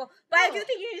 motherfucking people. But I do No.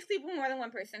 think you need to sleep with more than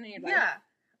one person in your life. Yeah.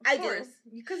 I Of do. course.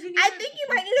 Because you I think you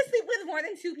might need to sleep with more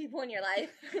than 2 people in your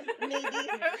life. Maybe.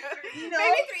 You know?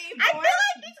 Maybe 3, I 4. feel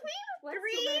like between What's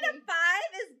 3 too to many?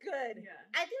 5 is good. Yeah.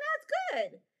 I think that's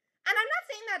good. And I'm not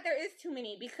saying that there is too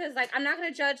many because, like, I'm not gonna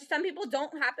judge. Some people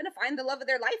don't happen to find the love of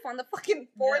their life on the fucking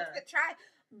 4th Yeah. fifth try.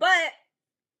 But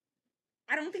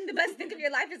I don't think the best dick of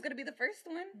your life is gonna be the first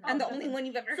one and the only one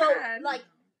you've ever So, had. like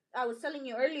I was telling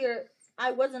you earlier,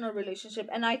 I was in a relationship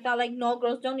and I thought like no,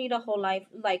 girls don't need a whole life,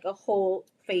 like a whole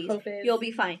face. Whole face. You'll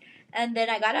be fine. And then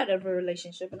I got out of a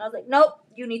relationship and I was like, nope,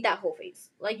 you need that whole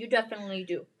face. Like you definitely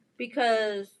do.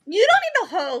 Because you don't need the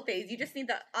whole phase. You just need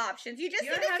the options. You just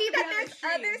You need don't to have see to be that on the there's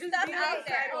street. other Just stuff be on out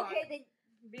the there. sidewalk. okay, then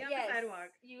Be on yes, the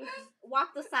sidewalk. you walk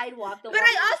the sidewalk. Don't But walk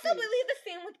I the also street. believe the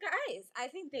same with guys. I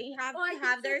think they have Oh, I to think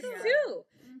have so theirs too. too.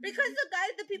 Because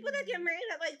the people that get married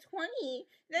at like 20,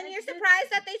 then Like, you're just- surprised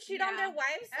that they cheat on Yeah. their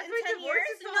wives That's in why 10 divorce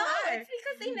years. is so No, high. it's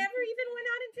because they never even went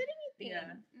out and did anything.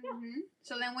 Yeah.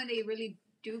 So then when they really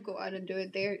do go out and do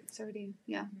it, it's already,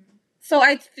 yeah. So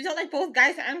I feel like both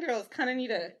guys and girls kind of need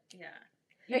to. Yeah.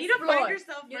 You need to Explore. find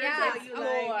yourself You first. need to What you like.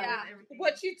 explore. and Yeah. everything.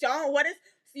 What you don't. What is.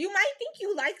 You might think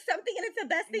you like something and it's the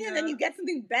best thing, and then Yeah. you get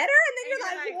something better, and then And you're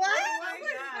you're like, like, what? oh my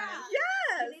God. You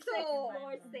Yeah. need to So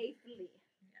explore safely.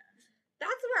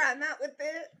 that's where I'm at with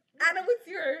it. Anna, what's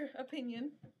your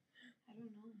opinion? I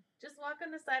don't know. Just walk on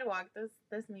the sidewalk.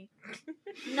 That's me.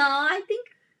 No, I think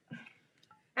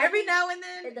Every now and it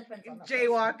then, depends on the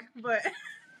jaywalk, but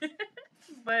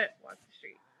walk the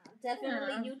street. person.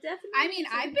 Definitely, Yeah. you definitely. I mean,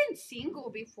 I've been single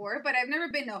before, but I've never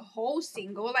been a whole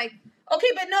single. Like,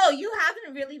 Okay, but no, you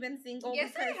haven't really been single.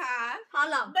 yes, I because- have. How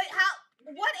long? But how?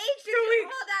 What age did 2 you?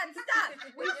 weeks. Hold on,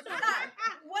 stop.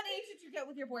 Stop. What age did you get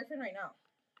with your boyfriend right now?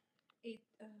 18?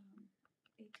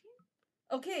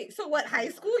 Okay, so what? High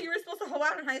school? You were supposed to hoe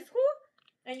out in high school?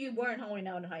 And you weren't holding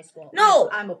out in high school. No.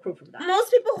 I'm a proof of that.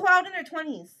 Most people hoe out in their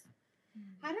 20s.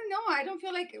 I don't know. I don't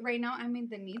feel like right now I'm in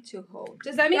the need to hold.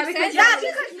 Does that make Yeah, because sense? Yeah,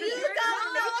 Yeah, because you you need don't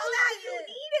it. know that you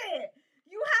need it.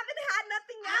 You haven't had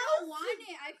nothing I else. don't want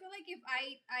it. I feel like if I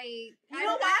You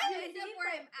know why? end up where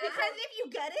I'm at. Because if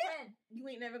you get it, you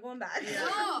ain't never going back.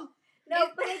 No, No,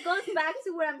 but it goes back to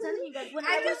what I'm telling you guys. When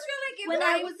I I was just feel like if when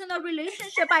I was in a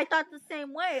relationship, I thought the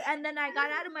same way, and then I got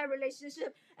out of my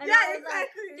relationship, and Yeah, I was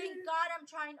exactly. like, "Thank God, I'm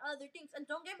trying other things." And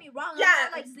don't get me wrong, Yeah. I'm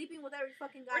not like sleeping with every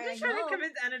fucking guy We're just I trying know. to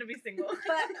convince Anna to be single. But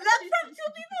That's from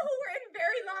 2 people who were in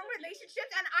very long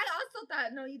relationships, and I also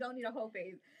thought, no, you don't need a whole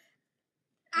phase.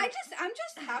 I'm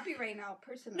just happy right now,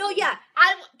 personally. no, yeah,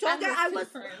 I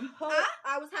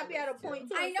was happy at a point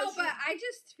too. I know, especially- but I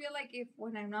just feel like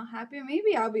when I'm not happy,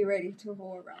 maybe I'll be ready to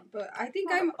hold around. But I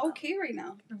think I'm okay right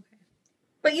now.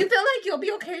 But you feel like you'll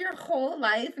be okay your whole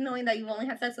life knowing that you've only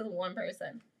had sex with one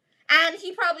person. And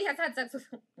he probably has had sex with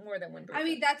more than one person. I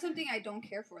mean, that's something I don't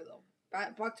care for, though.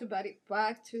 back to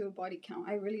body count.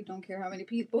 I really don't care how many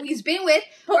people he's been with.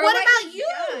 But or what what about he's you?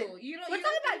 done. You don't. We're You talking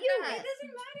don't about think you. that. It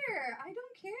doesn't matter. I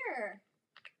don't care.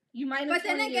 You might. But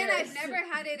then again, I've never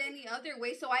had it any other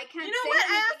way, so I can't. You know say what?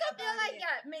 I anything also feel about like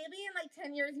it. maybe in like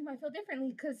 10 years you might feel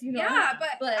differently because you know. Yeah,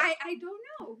 but but I don't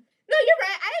know. no, you're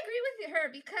right. I agree with her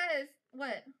because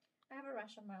what? I have a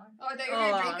rash on my arm. Oh, they're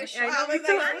gonna drink a shot. yeah, I was me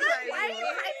too. like, I'm not. Why are you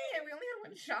hiding it? We only had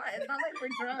one shot. It's not like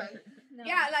we're drunk. No.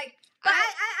 yeah, like But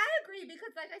I agree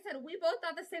because, like I said, we both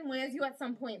thought the same way as you at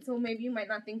some point. So maybe you might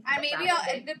not think. maybe that I'll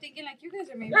way. end up thinking like you guys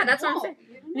are maybe. Yeah, that's what I'm involved,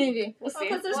 saying. you know? Maybe we'll see.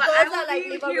 Because there's Well, girls I that like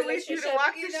will leave a be here with you to relationship.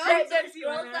 walk you the know? streets There's if you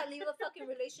girls wanna. that leave a fucking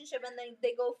relationship and then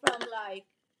they go from like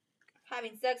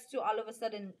having sex to all of a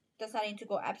sudden deciding to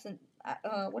go absent.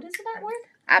 What is that word?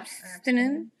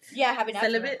 Abstinent. Yeah, having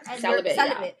Celibate? abstinence. And Celibate, you're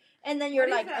celibate. And then you're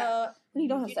What is like, that? You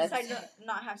don't you have sex decide to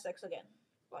not have sex again.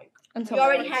 Like until you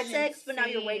already marriage. had sex, but now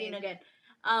you're waiting Insane.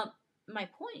 again. My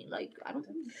point, like I don't.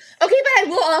 Okay, but I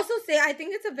will also say I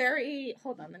think it's a very.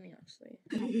 Hold on, let me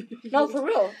actually. No, for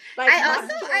real. Like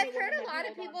I've heard a lot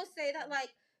of people say that like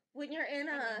when you're in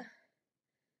a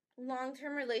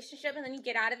long-term relationship and then you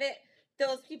get out of it,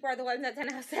 those people are the ones that tend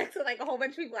to have sex with like a whole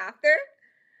bunch of people after.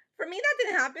 For me, that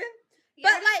didn't happen. Yeah,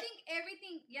 But, I like- think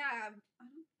everything. Yeah.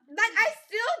 Like I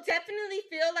still definitely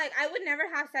feel like I would never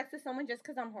have sex with someone just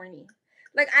because I'm horny.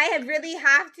 Like I really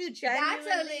have to genuinely. That's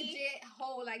a legit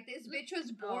hoe. Like this bitch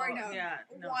was born of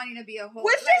wanting to be a hoe.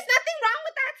 Which Like, there's nothing wrong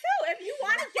with that too. If you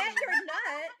want to get your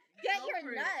nut, get Go your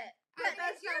for it. nut. I But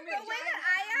think you're your the way that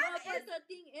vagina- I am No, but is the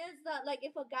thing is that like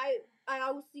if a guy, I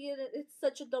always see it. It's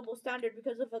such a double standard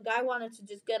because if a guy wanted to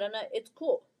just get a nut, it's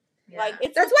cool. Like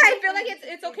it's. that's why I okay feel for like him to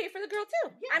it's just- okay for the girl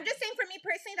too. Yeah. I'm just saying for me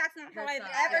personally, that's not how I've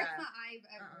That's not- ever. That's not I've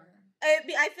ever.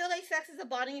 I feel like sex is a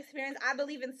bonding experience. I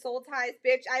believe in soul ties,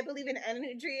 bitch. I believe in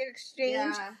energy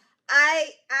exchange. Yeah.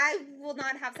 I will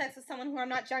not have sex with someone who I'm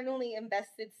not genuinely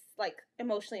invested, like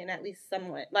emotionally, in at least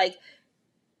somewhat. Like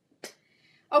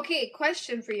Okay,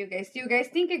 question for you guys. Do you guys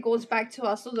think it goes back to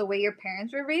also the way your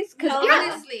parents were raised? Because No.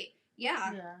 honestly,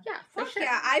 yeah. yeah, for Fuck sure.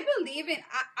 yeah, I believe in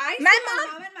I see My my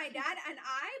mom- mom and my dad, and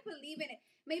I believe in it.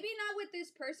 Maybe not with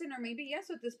this person, or maybe yes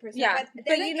with this person. Yeah, but but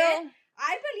then you again, know,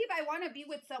 I believe I want to be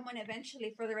with someone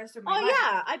eventually for the rest of my Oh life.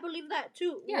 yeah, I believe that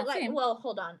too. Yeah, like, same. well,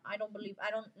 hold on. I don't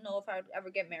know if I would ever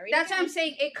get married. That's what again. I'm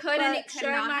saying. It could and it But could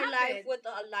share not my happen. life with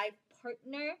a life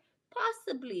partner,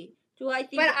 possibly. Do I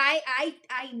think? But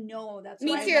I know that's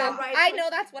me what too. I want. right I person. know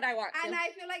that's what I want. And too.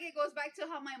 I feel like it goes back to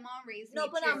how my mom raised no, me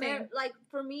but too. not like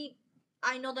for me,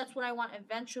 I know that's what I want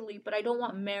eventually, but I don't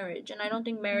want marriage, and I don't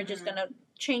think marriage is gonna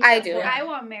change. I that do. whole- I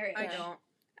want marriage. I don't.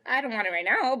 I don't want it right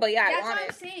now, but yeah, I That's want what I'm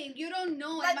it. saying. You don't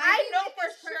know. Like It might I be know with for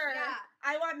this sure. Yeah.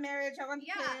 I want marriage. I want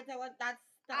Yeah. kids. That's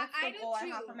I the do goal I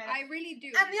too. have for my I really do.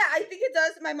 And yeah, I think it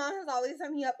does. My mom has always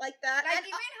set me up like that. Like And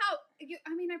even how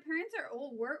I mean, our parents are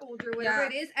old, we're older, whatever Yeah.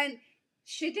 it is, and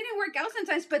shit didn't work out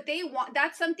sometimes. But they want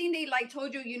that's something they like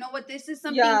told you. You know what? This is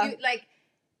something Yeah. you like.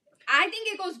 I think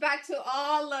it goes back to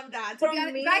all of that. To For be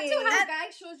honest, me- back to how And- guy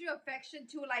shows you affection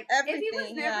too. Like if he was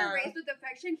Everything, never yeah. raised with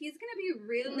affection, he's gonna be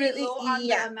really, Really, low on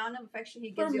yeah. the amount of affection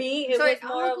he For gives you. me, it So was it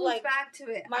more all of goes like back to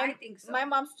it. I think so. my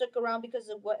mom stuck around because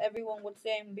of what everyone would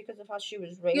say and because of how she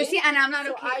was raised. You see, and I'm not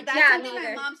So okay. I- That's yeah, something my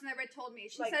neither. mom's never told me.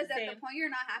 She Like, says at the same. point you're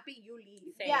not happy, you leave.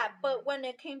 Same. Yeah, but when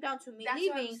it came down to me That's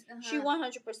what I'm leaving, s- she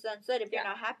 100% said, if Yeah. you're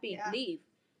not happy, Yeah. leave.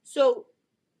 So,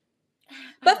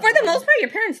 But for the most part, your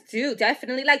parents do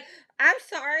definitely. Like, I'm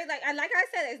sorry. Like I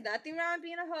said, there's nothing wrong with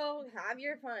being a hoe. Have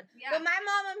your fun. Yeah. But my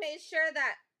mama made sure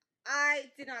that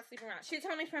I did not sleep around. She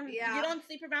told me Yeah. you don't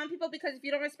sleep around people because if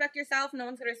you don't respect yourself, no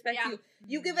one's gonna respect Yeah. you.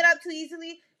 You give it up too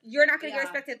easily, you're not gonna Yeah. get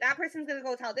respected. That person's gonna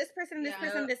go tell this person, this Yeah.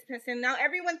 person, this person. Now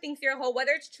everyone thinks you're a hoe,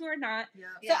 whether it's true or not. Yeah.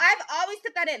 Yeah. So I've always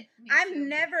put that in. Me I'm too.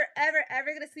 never, ever,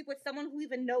 ever gonna sleep with someone who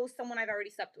even knows someone I've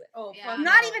already slept with. Oh, Yeah. fuck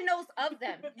Not no. even knows of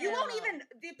them. You Hell won't no. even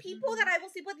the people that I will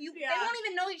sleep with. They Yeah. won't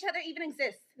even know each other even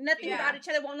exist. Nothing Yeah. about each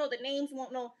other. Won't know the names.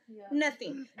 Won't know Yeah.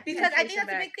 nothing. Because I think trace it that's a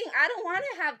back. big thing. I don't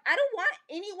want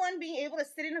anyone being able to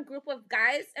sit in a group of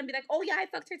guys and be like, oh yeah, I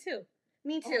fucked her too.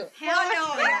 Me too. Oh, hell no.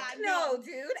 Fuck Yeah, no, no.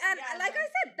 dude. And Yeah, like no. I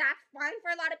said, that's fine for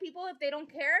a lot of people if they don't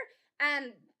care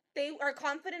and they are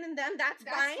confident in them. That's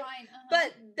That's fine. fine.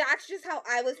 But that's just how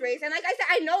I was raised. And like I said,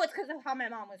 I know it's because of how my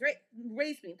mom was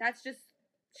raised me. That's just,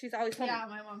 she's always told me. yeah,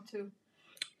 my mom too.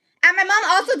 And my mom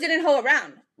also didn't hoe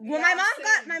around. When Yeah,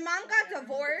 my mom got Yeah.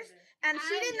 divorced, and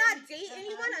she I did did. not date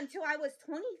anyone until I was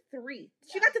 23.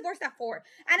 She got divorced at 4.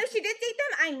 And if she did date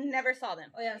them, I never saw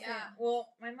them. Oh yeah. Yeah. Same. Well,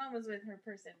 my mom was with her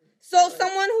person. So for,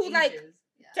 someone who like ages.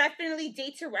 definitely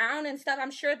dates around and stuff,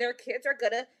 I'm sure their kids are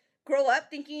gonna grow up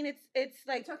thinking it's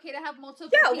like It's okay to have multiple.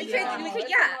 yeah, we opinions. can, It's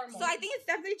yeah. normal. So I think it's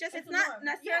definitely just It's it's not normal.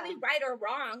 necessarily right or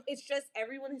wrong. It's just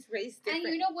everyone is raised different.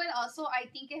 And you know what? Also, I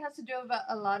think it has to do about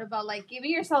a lot about like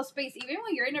giving yourself space. Even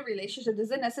when you're in a relationship,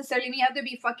 doesn't necessarily mean you have to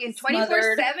be fucking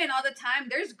 24/7 all the time.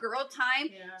 There's girl time.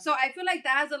 Yeah. So I feel like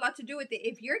that has a lot to do with it.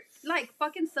 If you're like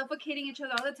fucking suffocating each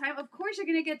other all the time, of course you're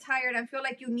gonna get tired and feel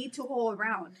like you need to hold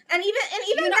around. and even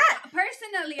You know, that.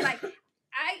 personally, like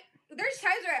there's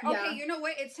times where okay, Yeah. you know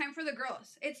what? It's time for the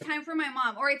girls. It's time for my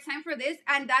mom, or it's time for this,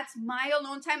 and that's my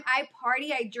alone time. I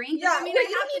party, I drink. Yeah, Doesn't mean well, I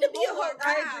you have don't need to be a hold whole.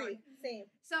 I around. agree. Same.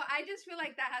 So I just feel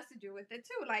like that has to do with it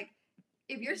too. Like,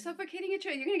 if you're suffocating each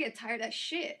other, you're gonna get tired as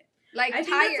shit. Like I think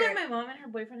tired. that's why my mom and her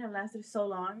boyfriend have lasted so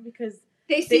long because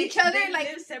They see each other they like,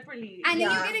 live separately. and then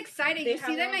Yeah. you get excited. They You have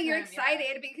see them their and you're own time, yeah.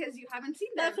 excited because you haven't seen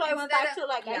them. That's why I went Instead back to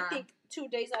like yeah. I think 2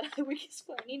 days out of the week is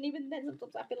fine. And even then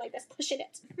sometimes I feel like that's pushing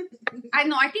it. I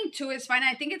know. I think 2 is fine.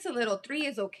 I think it's a little. 3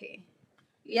 is okay.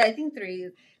 Yeah, I think 3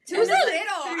 is. 2's a Like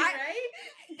little. three, right?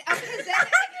 Because then,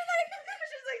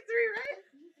 She's like 3, right?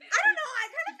 I don't know. I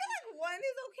kind of feel like 1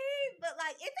 is okay, but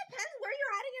like it depends where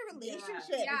you're at in your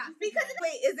relationship. Yeah. Because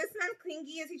wait, is this man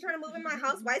clingy? Is he trying to move in my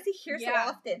house? Why is he here Yeah.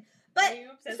 so often? But Are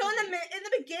you obsessed so with me? in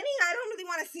the beginning, I don't really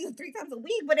want to see him 3 times a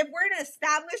week. But if we're in an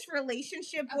established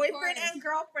relationship, Of boyfriend course. and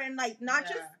girlfriend, like not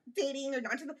just Yeah. dating or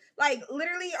not just like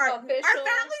literally our Official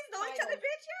families know each other, title.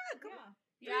 bitch. Yeah, come on.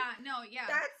 yeah, no, yeah.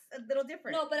 That's a little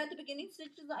different. No, but at the beginning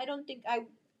stages, I don't think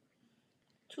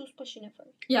 2's pushing it for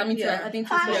me. Yeah, me too. Yeah. I think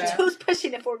Yeah. 2's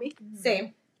pushing it for me.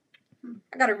 same.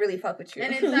 I gotta really fuck with you.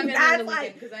 And it's not gonna be That's the like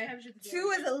weekend because I have shit to do.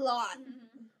 2 is a lot.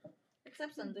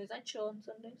 Except Sundays. I chill on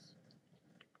Sundays.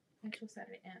 Actual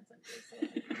Saturday and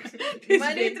Sunday. So.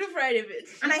 Monday through Friday, bitch.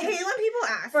 And I hate when people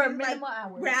ask For a you, like, minimal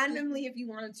hour. randomly if you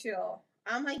want to chill.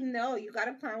 I'm like, no, you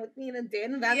gotta plan with me in a day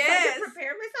in advance so I Yes. can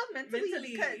prepare myself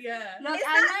mentally. because yeah. Look, It's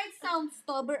I not- might sound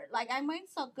stubborn, like I might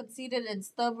sound conceited and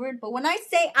stubborn, but when I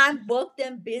say I'm booked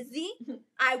and busy,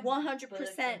 I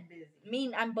 100%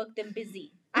 mean I'm booked and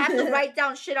busy. I have to write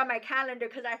down shit on my calendar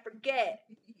because I forget.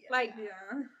 Like,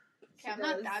 Yeah. Okay, I'm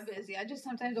not that busy. I just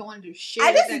sometimes don't want to do shit.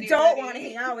 I just with don't anybody. want to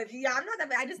hang out with you. Yeah, I'm not that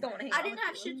bad. I just don't want to hang I out didn't with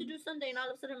have you. shit to do Sunday, and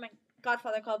all of a sudden my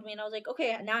godfather called me, and I was like,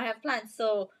 okay, now I have plans.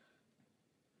 So,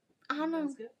 I don't know.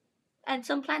 That's good. And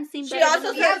some plans seem She better also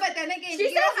than said- Yeah, others. but then again, She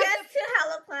you says don't have yes to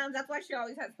hella plans. That's why she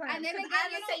always has plans. And then 'Cause again, I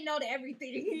you would know- say no to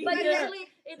everything. But Yeah. usually,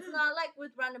 it's not like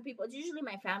with random people. It's usually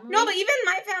my family. No, but even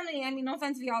my family, I mean, no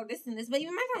offense if y'all listen to this, but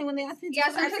even my family, when they ask me to Yeah,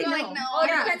 do something, I sometimes say you're like, no. Oh, I it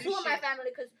don't depends do who in my shit. family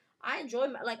because I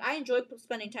enjoy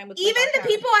spending time with my Even the godparents.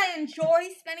 people I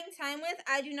enjoy spending time with,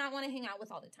 I do not want to hang out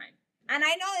with all the time. And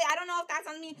I know, I don't know if that's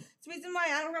on me. It's the reason why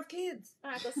I don't have kids.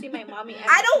 I go see my mommy.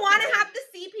 I don't want to have to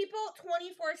see people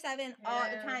 24/7 all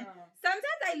the Yeah. time.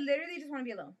 Sometimes I literally just want to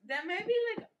be alone. That might be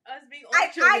like us being old I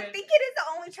children. think it is the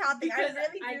only child thing. because I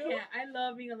really do. I can't. I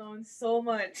love being alone so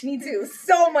much. Me too.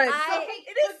 So much. I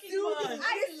it is fucking soothing.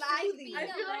 much. It is I like soothing. being I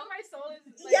feel like alone. my soul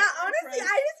is. Like, Yeah, so honestly,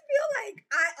 fresh. I just feel like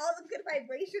all the good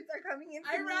vibrations are coming into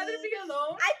I'd rather me. be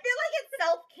alone. I feel like it's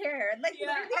self-care. Like, Yeah.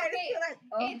 literally, I just Okay. feel like,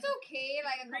 oh. It's okay,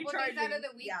 like a couple days out of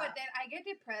the week, Yeah. but then I get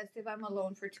depressed if I'm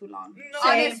alone for too long. No.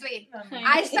 Honestly, Same.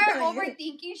 I start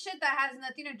overthinking shit that has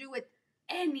nothing to do with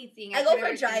anything. I go could for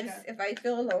ever think drives. of. If I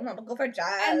feel alone, I'll go for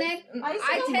drives. And then I I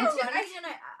still tend go to- running, and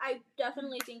I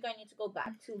definitely think I need to go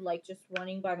back to like just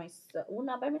running by myself. Well,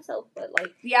 not by myself, but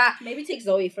like Yeah, maybe take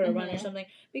Zoe for a run or Mhm. something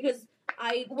because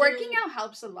I working do- out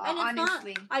helps a lot. And it's not-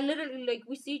 Honestly, I literally like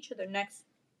we see each other next,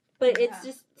 but it's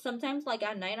Yeah. just sometimes like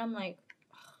at night I'm like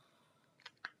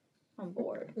I'm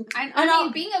bored. I And I'll-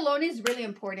 mean, being alone is really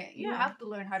important. You Yeah. have to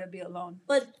learn how to be alone.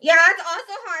 But yeah, that's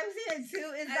also how I'm seeing it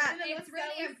too. Is I that feel It's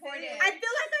really important. I feel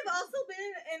like I've also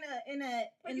been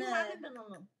but in you a haven't been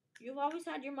alone. You've always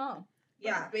had your mom.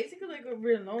 yeah. Basically, like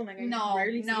we're alone. Like I No,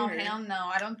 rarely no, see her. hell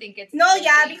no. I don't think it's. No, the same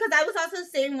yeah, thing. because I was also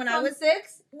saying when I From was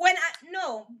 6. when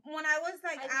I was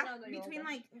like I didn't know that you were between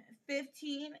older. like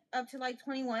 15 up to like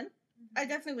 21, I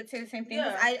definitely would say the same thing.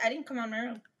 'Cause Yeah. I didn't come on my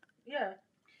own. Yeah.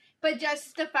 But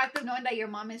just the fact of knowing that your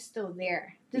mom is still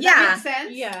there. Does Yeah. that make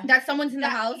sense? Yeah. That someone's in the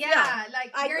That- house. Yeah,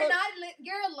 like I you're go- not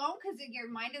you're alone because your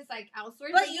mind is like elsewhere.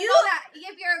 But But you you- know that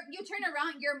if you turn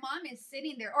around, your mom is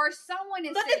sitting there or someone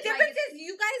is. But the sitting, difference like, is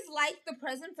you guys like the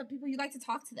presence of people. You like to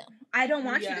talk to them. I don't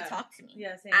want you to Yeah. talk to me.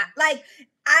 Yeah. Same.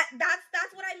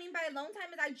 That's what I mean by alone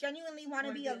time is I genuinely want to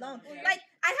Wanna be be alone. alone, yeah. Like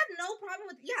I have no problem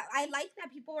with I like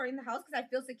that people are in the house because I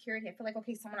feel security. I feel like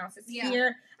okay, someone else is Yeah.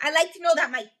 here. I like to know that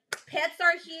my pets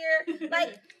are here.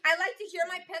 Like I like to hear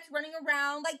my pets running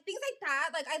around, like things like that.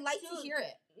 Like I like to Dude. hear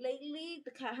it. Lately,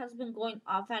 the cat has been going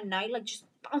off at night, like just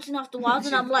bouncing off the walls,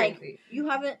 and I'm like, you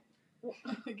haven't.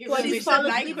 Give Do I them just some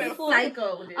fall asleep NyQuil. before?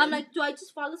 Psycho. Dude. I'm like, do I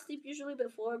just fall asleep usually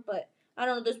before? But I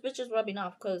don't know. This bitch is rubbing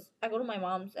off because I go to my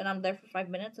mom's and I'm there for 5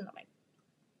 minutes and I'm like,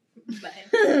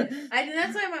 I think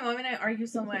that's why my mom and I argue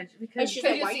so much because she's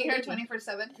Because like, you why see you her leaving?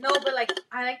 24/7. no, but like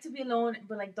I like to be alone,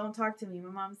 but like don't talk to me. My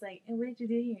mom's like, "And what did you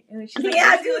do here?" And she's like,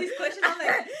 Yeah, asking all these questions. I'm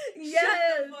like, Yes.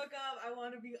 "Shut the fuck up! I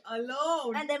want to be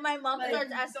alone." And then my mom Like,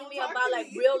 starts asking don't me talk about to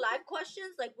like me. real life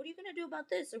questions, like what are you gonna do about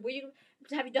this, or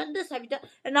have you done this? Have you done?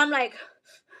 And I'm like,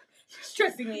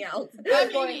 Stressing me out.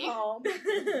 I'm going home.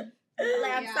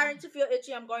 Like I'm Yeah. starting to feel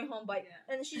itchy. I'm going home, but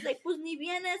Yeah. and she's like, "Pues ni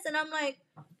vienes," and I'm like,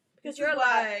 because This you're is a lot.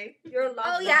 why. You're a lot.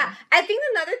 Oh yeah, I think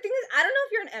another thing is I don't know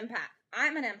if you're an empath.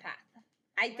 I'm an empath.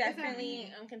 I What does that definitely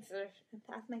mean? am considered an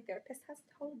empath. My therapist has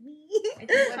told me. I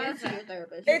think Shout what out is to your that?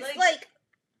 therapist. It's like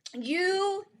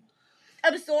you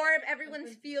absorb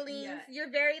everyone's feelings. Yeah. You're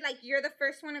very like you're the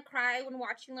first one to cry when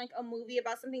watching like a movie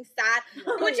about something sad,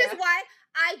 Oh, which yeah. is why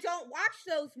I don't watch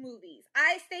those movies.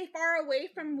 I stay far away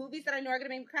from movies that I know are gonna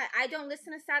make me cry. I don't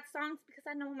listen to sad songs because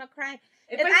I know I'm gonna cry.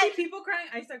 If If I I- see people crying,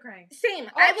 I start crying. Same,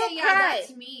 Okay, I will yeah, cry.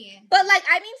 that's me. But like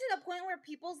I mean to the point where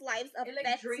people's lives It, like,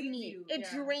 affect drains me. you, It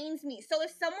yeah. drains me. So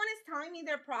if someone is telling me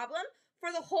their problem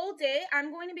for the whole day,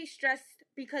 I'm going to be stressed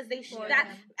because they For that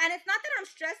them. and it's not that I'm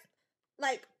stressed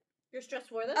like You're stressed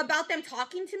for them. about them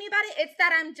talking to me about it. It's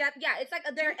that I'm just it's like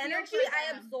their You feel energy. for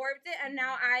I them. absorbed it and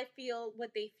now I feel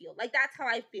what they feel. Like that's how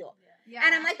I feel. Yeah.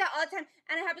 And I'm like that all the time.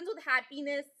 And it happens with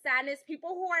happiness, sadness,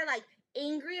 people who are like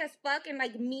angry as fuck and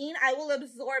like mean, I will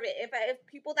absorb it. If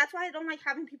people that's why I don't like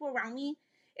having people around me.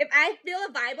 If I feel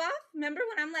a vibe off, remember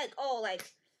when I'm like, oh, like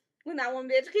when that one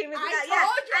bitch came into I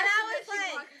that, told you and I as soon was as she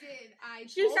like, walked in.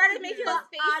 she started making those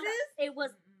faces. It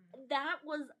was that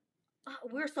was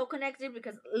we're so connected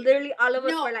because literally all of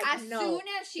us No, were like, as no. soon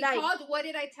as she Like- called, what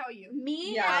did I tell you?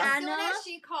 Me Yeah. As and soon Anna. as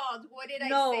she called, what did I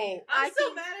No. say? I'm I so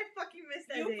think- mad I fucking missed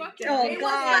that You day. fucking- Oh, It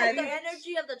was God. like the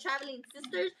energy of the traveling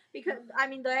sisters because I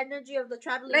mean the energy of the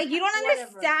traveling. Like you don't whatever.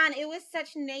 understand. It was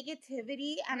such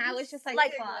negativity, and I was just like,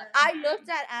 Like fuck. I looked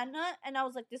at Anna and I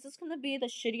was like, "This is gonna be the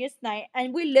shittiest night,"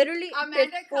 and we literally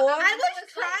Amanda before. I Amanda was was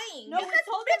like- trying. No, we because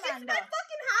told bitch, it's Amanda. my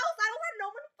fucking house. I don't want no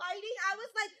one fighting. I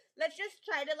was like, let's just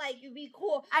try to like be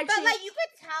cool. And But she- like you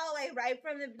could tell like right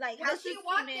from the like When how she she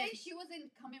walked came in. in, she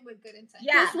wasn't coming with good intentions.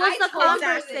 Yeah, This was I the told you this.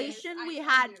 conversation I we told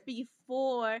had you.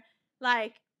 before.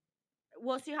 Like,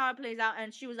 we'll see how it plays out.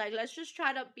 And she was like, "Let's just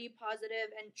try to be positive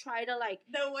and try to like."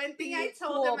 The one thing Be I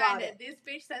told cool about Amanda, it. this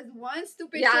bitch says one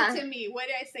stupid Yeah. shit to me. What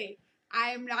did I say?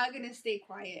 I'm not gonna stay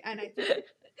quiet. And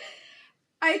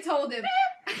I told him.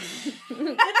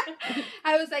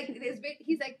 I was like, this bitch.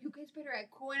 He's like, you guys better act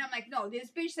cool. And I'm like, no,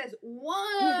 this bitch says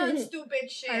one stupid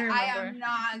shit. I I am remember.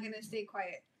 not gonna stay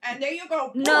quiet. And there you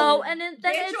go. No, boom. and then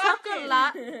Bitch it walked took a in.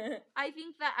 lot. I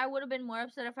think that I would have been more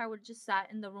upset if I would just sat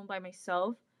in the room by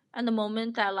myself. And the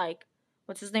moment that like,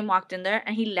 what's his name walked in there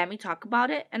and he let me talk about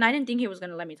it, and I didn't think he was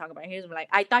gonna let me talk about it. He was like,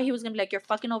 I thought he was gonna be like, "You're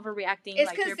fucking overreacting. It's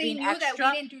like because you're they being knew extra."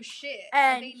 that we didn't do shit.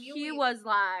 And they knew he was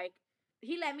like,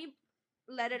 he let me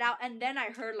let it out, and then I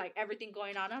heard like everything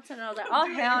going on outside, and I was like, "Oh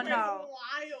hell no!"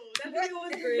 Wild. That video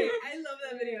was great. I love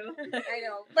that video. I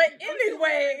know. But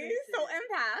anyways, so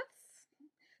empaths.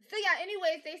 So yeah,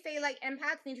 anyways, they say like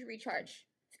empaths need to recharge.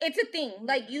 It's a thing.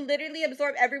 Like you literally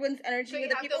absorb everyone's energy. So you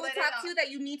the have to people who let it talk out. to you that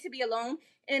you need to be alone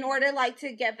in order like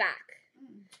to get back.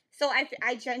 So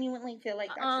I genuinely feel like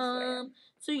that's just what I am.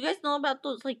 So you guys know about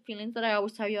those like feelings that I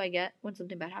always tell you I get when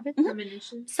something bad happens?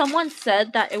 Premonition. Someone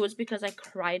said that it was because I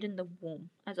cried in the womb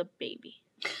as a baby.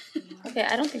 Okay,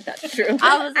 I don't think that's true.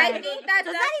 I was I like, think that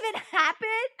does that even happen?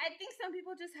 I think some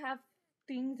people just have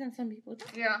things and some people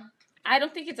don't. Yeah. I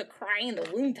don't think it's a cry in the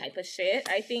womb type of shit.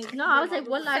 I think No, I was like,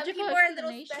 what Some logical people are a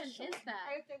little explanation special. is that?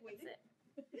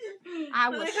 I I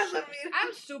was shook.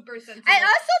 I'm super sensitive. I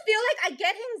also feel like I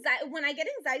get anxiety when I get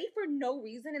anxiety for no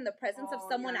reason in the presence of Oh,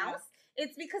 someone yeah. else.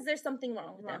 It's because there's something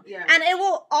wrong with them. Yeah. And it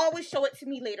will always show it to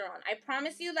me later on. I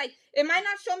promise you. Like it might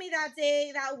not show me that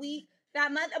day, that week,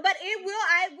 that month, but it will.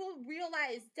 I will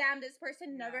realize, damn, this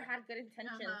person never Yeah. had good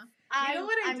intentions. You know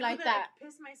what I I'm do like that? that. I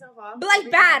piss myself off. But like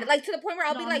every bad, time. like to the point where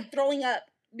I'll be No. like throwing up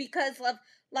because of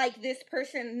like this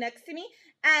person next to me,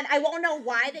 and I won't know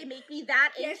why they make me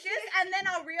that Yes, anxious, and then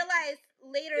I'll realize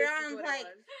later This is on what it like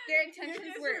was. their You intentions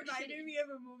just were reminded shitty. me of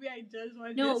a movie I just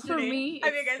watched. No, for yesterday. me,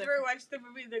 Have you it's guys the- ever watched the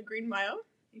movie The Green Mile?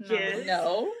 No. Yes.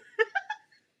 No.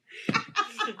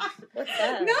 What's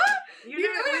that? No, You, you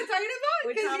know what I'm talking about?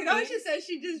 with Because Tom you know Hanks? she says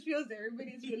she just feels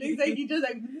everybody's feelings. Like you just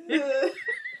like.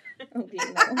 Okay,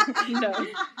 no. No.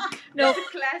 No, It's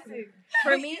a classic.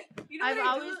 for me, You know I've what I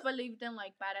always do? believed in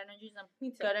like bad energies and Me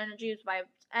too. good energies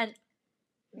vibes. And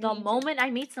the Me too. moment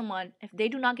I meet someone, if they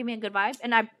do not give me a good vibe,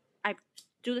 and I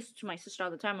do this to my sister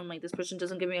all the time. I'm like, this person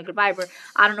doesn't give me a good vibe, or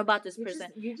I don't know about this person.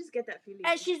 You just get that feeling.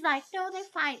 And she's like, no, they're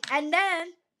fine. And then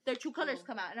their true colors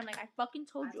come out, and I'm like, I fucking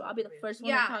told you. I'll be the first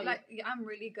one to tell you. I'm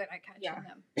really good at catching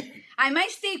them. I might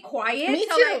stay quiet Me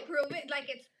till too. I prove it. Like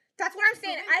it's. That's what I'm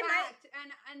saying. I might.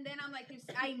 And then I'm like,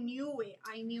 I knew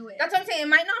it. That's what I'm saying. It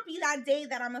might not be that day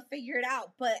that I'm gonna figure it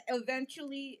out, but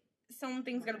eventually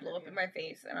something's gonna blow up in my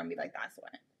face, and I'm gonna be like, that's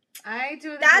when. I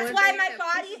do. That's why my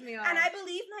body, and I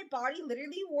believe my body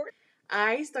literally works.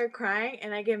 I start crying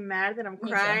and I get mad that I'm Me too.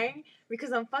 crying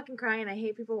because I'm fucking crying and I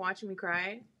hate people watching me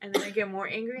cry. And then I get more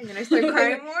angry and then I start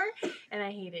crying more and I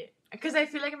hate it. Because I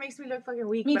feel like it makes me look fucking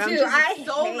weak. Me but too. I'm just I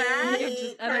so hate mad.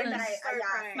 crying Evidence. that I Start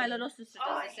crying. My little sister does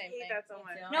I the same hate thing. that so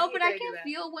much. No, but I hate can that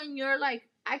feel when you're like,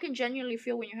 I can genuinely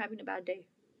feel when you're having a bad day.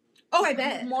 Oh, I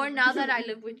bet. More now that I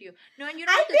live with you. No, and you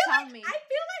don't I have to feel tell like me. I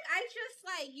feel like I just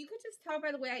like you could just tell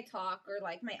by the way I talk or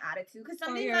like my attitude. Because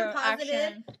some Or days your I'm positive,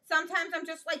 action. sometimes I'm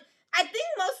just like. I think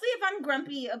mostly if I'm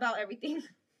grumpy about everything,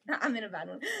 I'm in a bad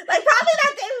one. Like probably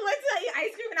that day we went to eat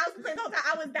ice cream and I was complaining the whole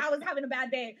time. I was having a bad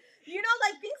day. You know,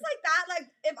 like things like that. Like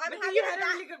if I'm But having you a had a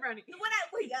bad really good brownie.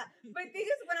 But thing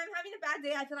is, when I'm having a bad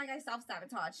day, I feel like I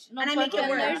self-sabotage No, and I but make it then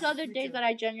worse. there's other Me days too. that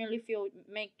I genuinely feel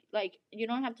make like you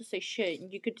don't have to say shit.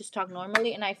 You could just talk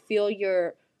normally, and I feel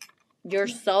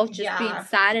yourself just being Yeah.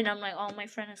 sad, and I'm like, oh, my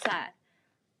friend is sad,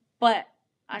 but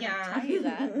I don't Yeah. tell you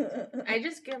that. I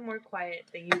just get more quiet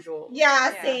than usual.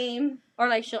 Yeah, Yeah. same. Or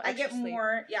like she'll I get extra sleep.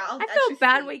 more. Yeah, I felt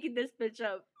bad waking this bitch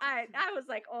up. I was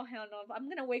like, oh hell no, I'm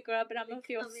gonna wake her up and I'm gonna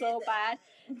feel so bad.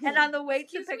 And on the way to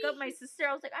Excuse pick me? up my sister,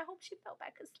 I was like, I hope she fell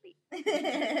back asleep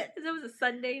because it was a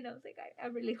Sunday, and I was like, I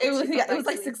really hope It was she fell it was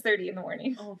back like asleep. 6:30 in the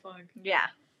morning. Oh, fuck. Yeah.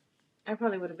 I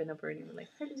probably would have been up already. Like,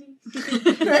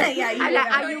 Yeah, you I would like,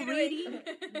 have. are you reading?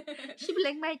 She'd be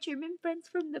like, my German friends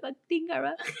from the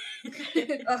Bagdingara.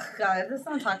 Oh god, let's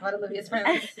not talk about Olivia's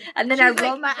friends. And then She's I like,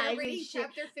 roll my "They're eyes reading and shit.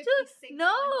 chapter 56.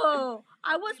 No,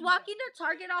 I was walking to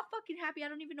Target all fucking happy. I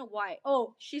don't even know why.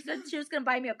 Oh, she said she was gonna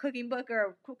buy me a cooking book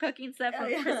or a cooking set from Oh,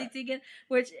 yeah. Chrissy Teigen,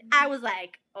 which I was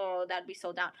like, oh, that'd be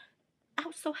so down. I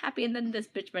was so happy, and then this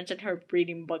bitch mentioned her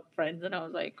reading book friends, and I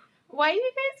was like, why do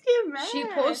you guys get mad? She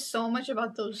posts so much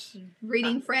about those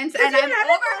reading friends, 'Cause and you I'm over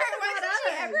never her. post Why about does she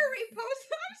us. ever repost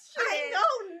that shit? I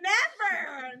know, never.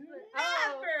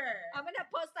 I'm gonna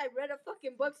post. I read a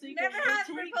fucking book, so you Never can have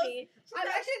retweet repost- me. I'm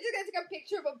actually just gonna take a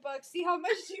picture of a book, see how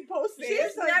much she posted.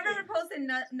 She's So- never reposted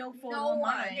no photo No of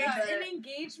one. mine. It's but- an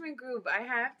engagement group. I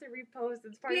have to repost.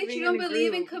 It's part of Bitch, being you don't in a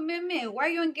believe in group. commitment. Why are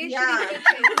you engaged Yeah. to these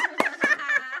bitches?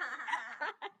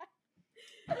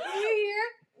 You hear?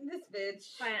 This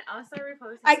bitch. Fine, I'll start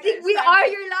reposting. I think we are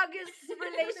your longest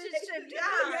relationship.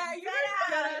 Yeah, you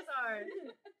guys are.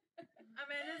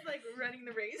 Amanda's like running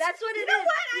the race. That's what You it know is.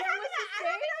 what? I You know have what an she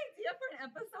said? idea for an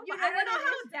episode, You but know I don't what know it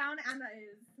how is? down Anna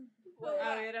is. Whoa.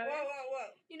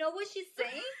 You know what she's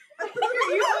saying? You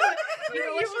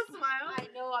what will smile. I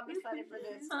know I'm excited for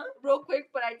this. Huh? Real quick,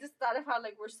 but I just thought of how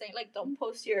like we're saying like don't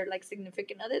post your like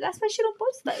significant other. That's why she don't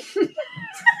post us.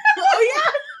 Oh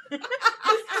yeah.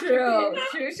 True.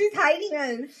 She's hiding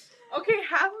us. Okay,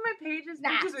 half of my page is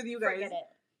Nah, pictures with you guys. Forget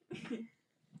it.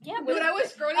 Yeah, Dude, I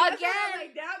was scrolling Again. again. I'm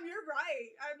like, damn, you're right.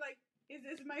 I'm like, is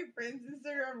this my friend's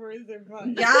Instagram or is it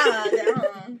mine? Yeah.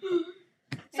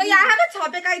 So yeah, I have a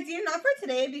topic idea, not for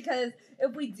today, because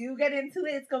if we do get into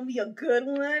it, it's gonna be a good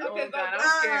one. Okay, Oh, go, God, go.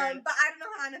 I'm scared. But I don't know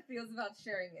how Anna feels about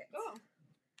sharing it. Oh.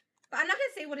 But I'm not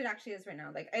gonna say what it actually is right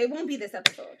now. Like it won't be this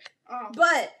episode. Oh.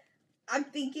 But I'm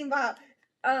thinking about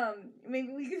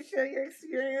maybe we can share your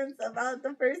experience about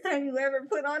the first time you ever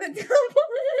put on a tampon.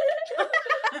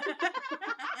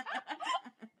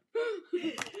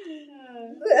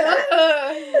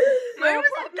 Mine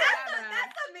wasn't that bad.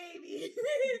 That's a maybe.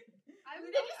 I'm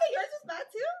Did you say yours was bad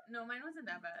too? No, mine wasn't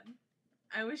that bad.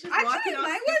 I was just Actually, walking all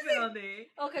mine stupid wasn't- all day.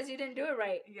 Oh, because you didn't do it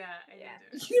right. Yeah, I Yeah.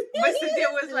 didn't do it. But Cynthia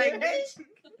was like, bitch.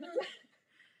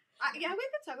 Yeah, we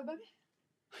could talk about it.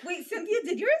 Wait, Cynthia,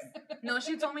 did yours? No,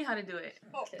 she told me how to do it.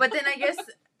 Oh. But then I guess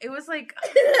it was like,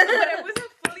 but it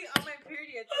wasn't fully on my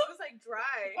period. So it was like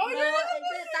dry. Oh, No, yeah,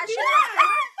 that She shit. was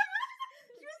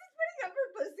just putting up her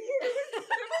pussy.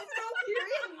 There was no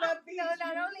period, nothing. No,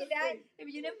 not only that, if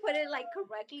you didn't put it like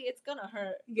correctly, it's gonna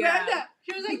hurt. Yeah. Brenda,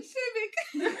 she was like, Civic.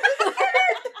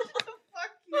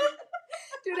 Fuck you.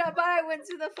 Dude, I thought I went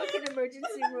to the fucking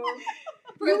emergency room.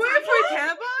 You went for a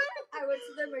tampon? I went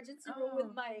to the emergency room with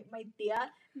Oh. my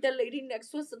tia. The lady next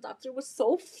to us, the doctor was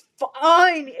so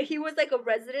fine. He was like a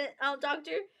resident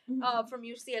doctor from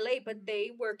UCLA, but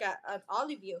they work at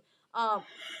Olive View.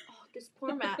 This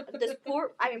poor man,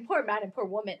 poor man and poor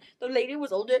woman. The lady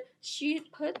was older. She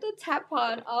put the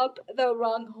tampon up the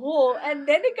wrong hole, and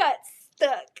then it got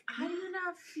stuck. I do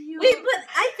not feel. Wait, but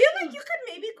I feel like you could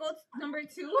maybe go to number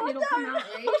 2 and it'll come out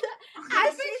right.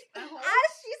 As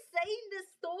she's saying this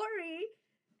story,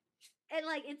 and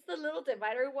like it's the little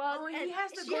divider one, Oh, and and he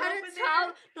has to she go had up to in tell.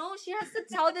 there? No, she has to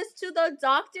tell this to the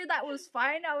doctor that was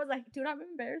fine. I was like, dude, I'm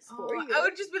embarrassed for you. I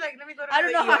would just be like, let me go to I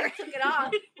don't the know how ER. I took it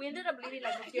off. We ended up leaving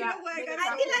like a few You know hours. what, I maybe gotta a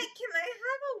I'd be couple. like, can I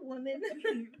have a woman?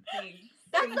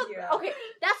 That's Thank the you. okay.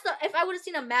 That's the if I would have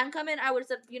seen a man come in, I would have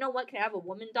said, you know what? Can I have a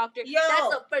woman doctor? Yo, That's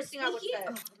the first thing I would Speaking,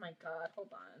 say. oh my god, hold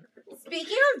on.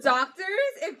 Speaking of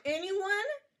doctors, if anyone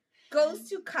goes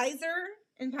to Kaiser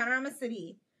in Panorama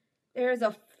City, there's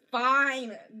a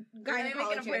fine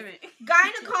gynecologist.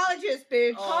 Gynecologist,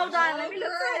 bitch. Hold on, let me look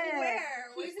Girl, for him. where?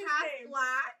 What's He's his half name?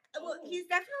 black. Well, he's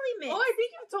definitely mixed. Oh, I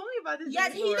think you've told me about this.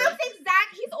 Yes, he before. looks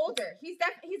he's older. He's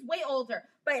way older,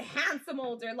 but handsome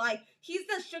older. Like he's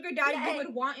the sugar daddy Yeah, you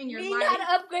would want in your Me life. not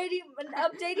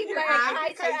updating Your my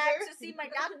eyes, Kaiser app Kaiser? to see my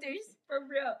doctors. For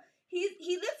real.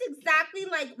 He looks exactly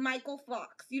like Michael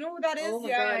Fox. You know who that is? Oh my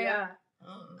Yeah, god, yeah.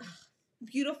 yeah.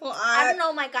 Beautiful I eyes. don't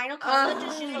know, my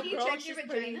gynecologist, she's a Did you girl, check she's your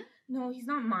pretty. vagina? No, he's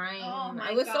not mine. Oh my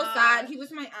I was so God. sad. He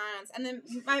was my aunt's, and then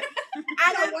my I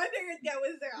and wonder if that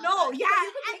was there. no, yeah,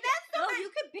 and that's No, you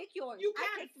can pick yours. You I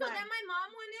can. picked so mine. then my mom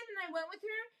went in and I went with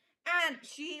her, and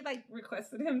she like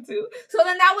requested him too. So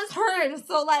then that was hers.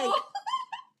 So like,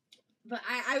 but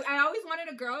I always wanted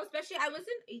a girl, especially I wasn't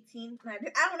 18. I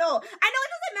don't know. I know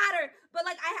it doesn't matter, but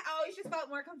like I always just felt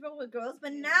more comfortable with girls.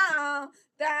 But now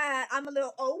that I'm a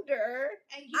little older,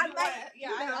 And I know like- what? Yeah,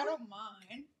 you know. I don't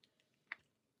mind.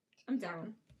 I'm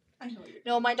down. I know you.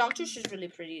 No, my doctor, she's really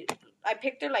pretty. I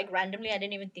picked her like randomly. I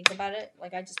didn't even think about it.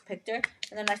 Like I just picked her, and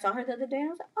then I saw her the other day. And I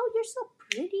was like, "Oh, you're so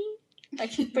pretty."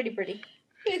 Like she's pretty.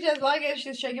 It's just like if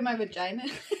she's shaking my vagina.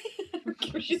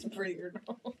 She's prettier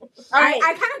now. I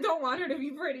kind of don't want her to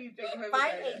be pretty.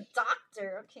 Find a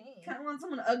doctor, okay. kind of want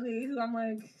someone ugly who I'm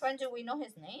like, Friend, do we know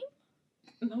his name?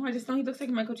 no, I just know he looks like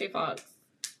Michael J. Fox.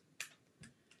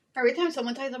 Every time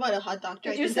someone talks about a hot doctor,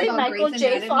 Did I you think say about Michael Grey's J.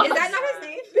 Anatomy. Fox? Is that not his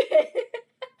name?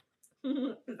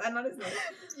 Is that not his name?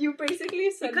 You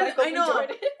basically said Because Michael I B. know.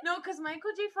 Jordan. No, because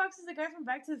Michael J. Fox is the guy from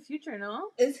Back to the Future, no?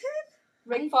 Is he?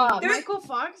 Rick Fox. Michael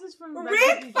Fox is from Back to the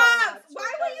Rick Future. Fox! Why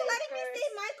With were the you letting me Lakers. say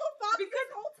Michael Fox? Because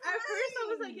this whole At first I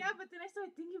was like, time? yeah, but then I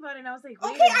started thinking about it and I was like,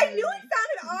 wait Okay, a I minute. knew it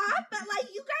sounded off, but like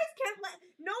you guys can't let.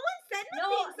 No one said No,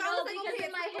 nothing, so I no, was like, because okay,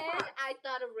 in my it's Michael head, Fox. I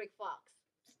thought of Rick Fox.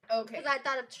 Okay. Because I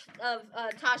thought of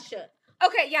Tasha.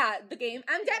 Okay, yeah, the game.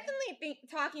 I'm definitely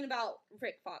talking about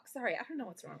Rick Fox. Sorry, I don't know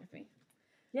what's wrong with me.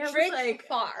 Yeah, it was Rick like,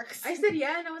 Fox. I said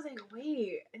yeah and I was like,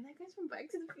 wait, and that guy's from Back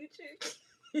to the Future.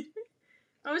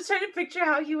 I was trying to picture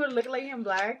how he would look like in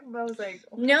black, but I was like,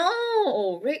 oh.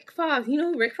 No, Rick Fox. You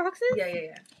know who Rick Fox is?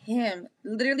 Yeah. Him.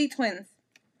 Literally twins.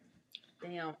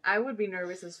 Damn, I would be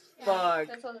nervous as fuck.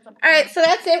 All right, so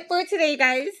that's it for today,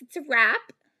 guys. It's a wrap.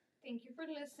 Thank you for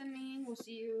listening. We'll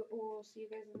see you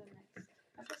guys in the next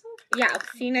episode. Yeah,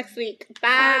 see you next week.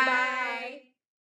 Bye. Bye.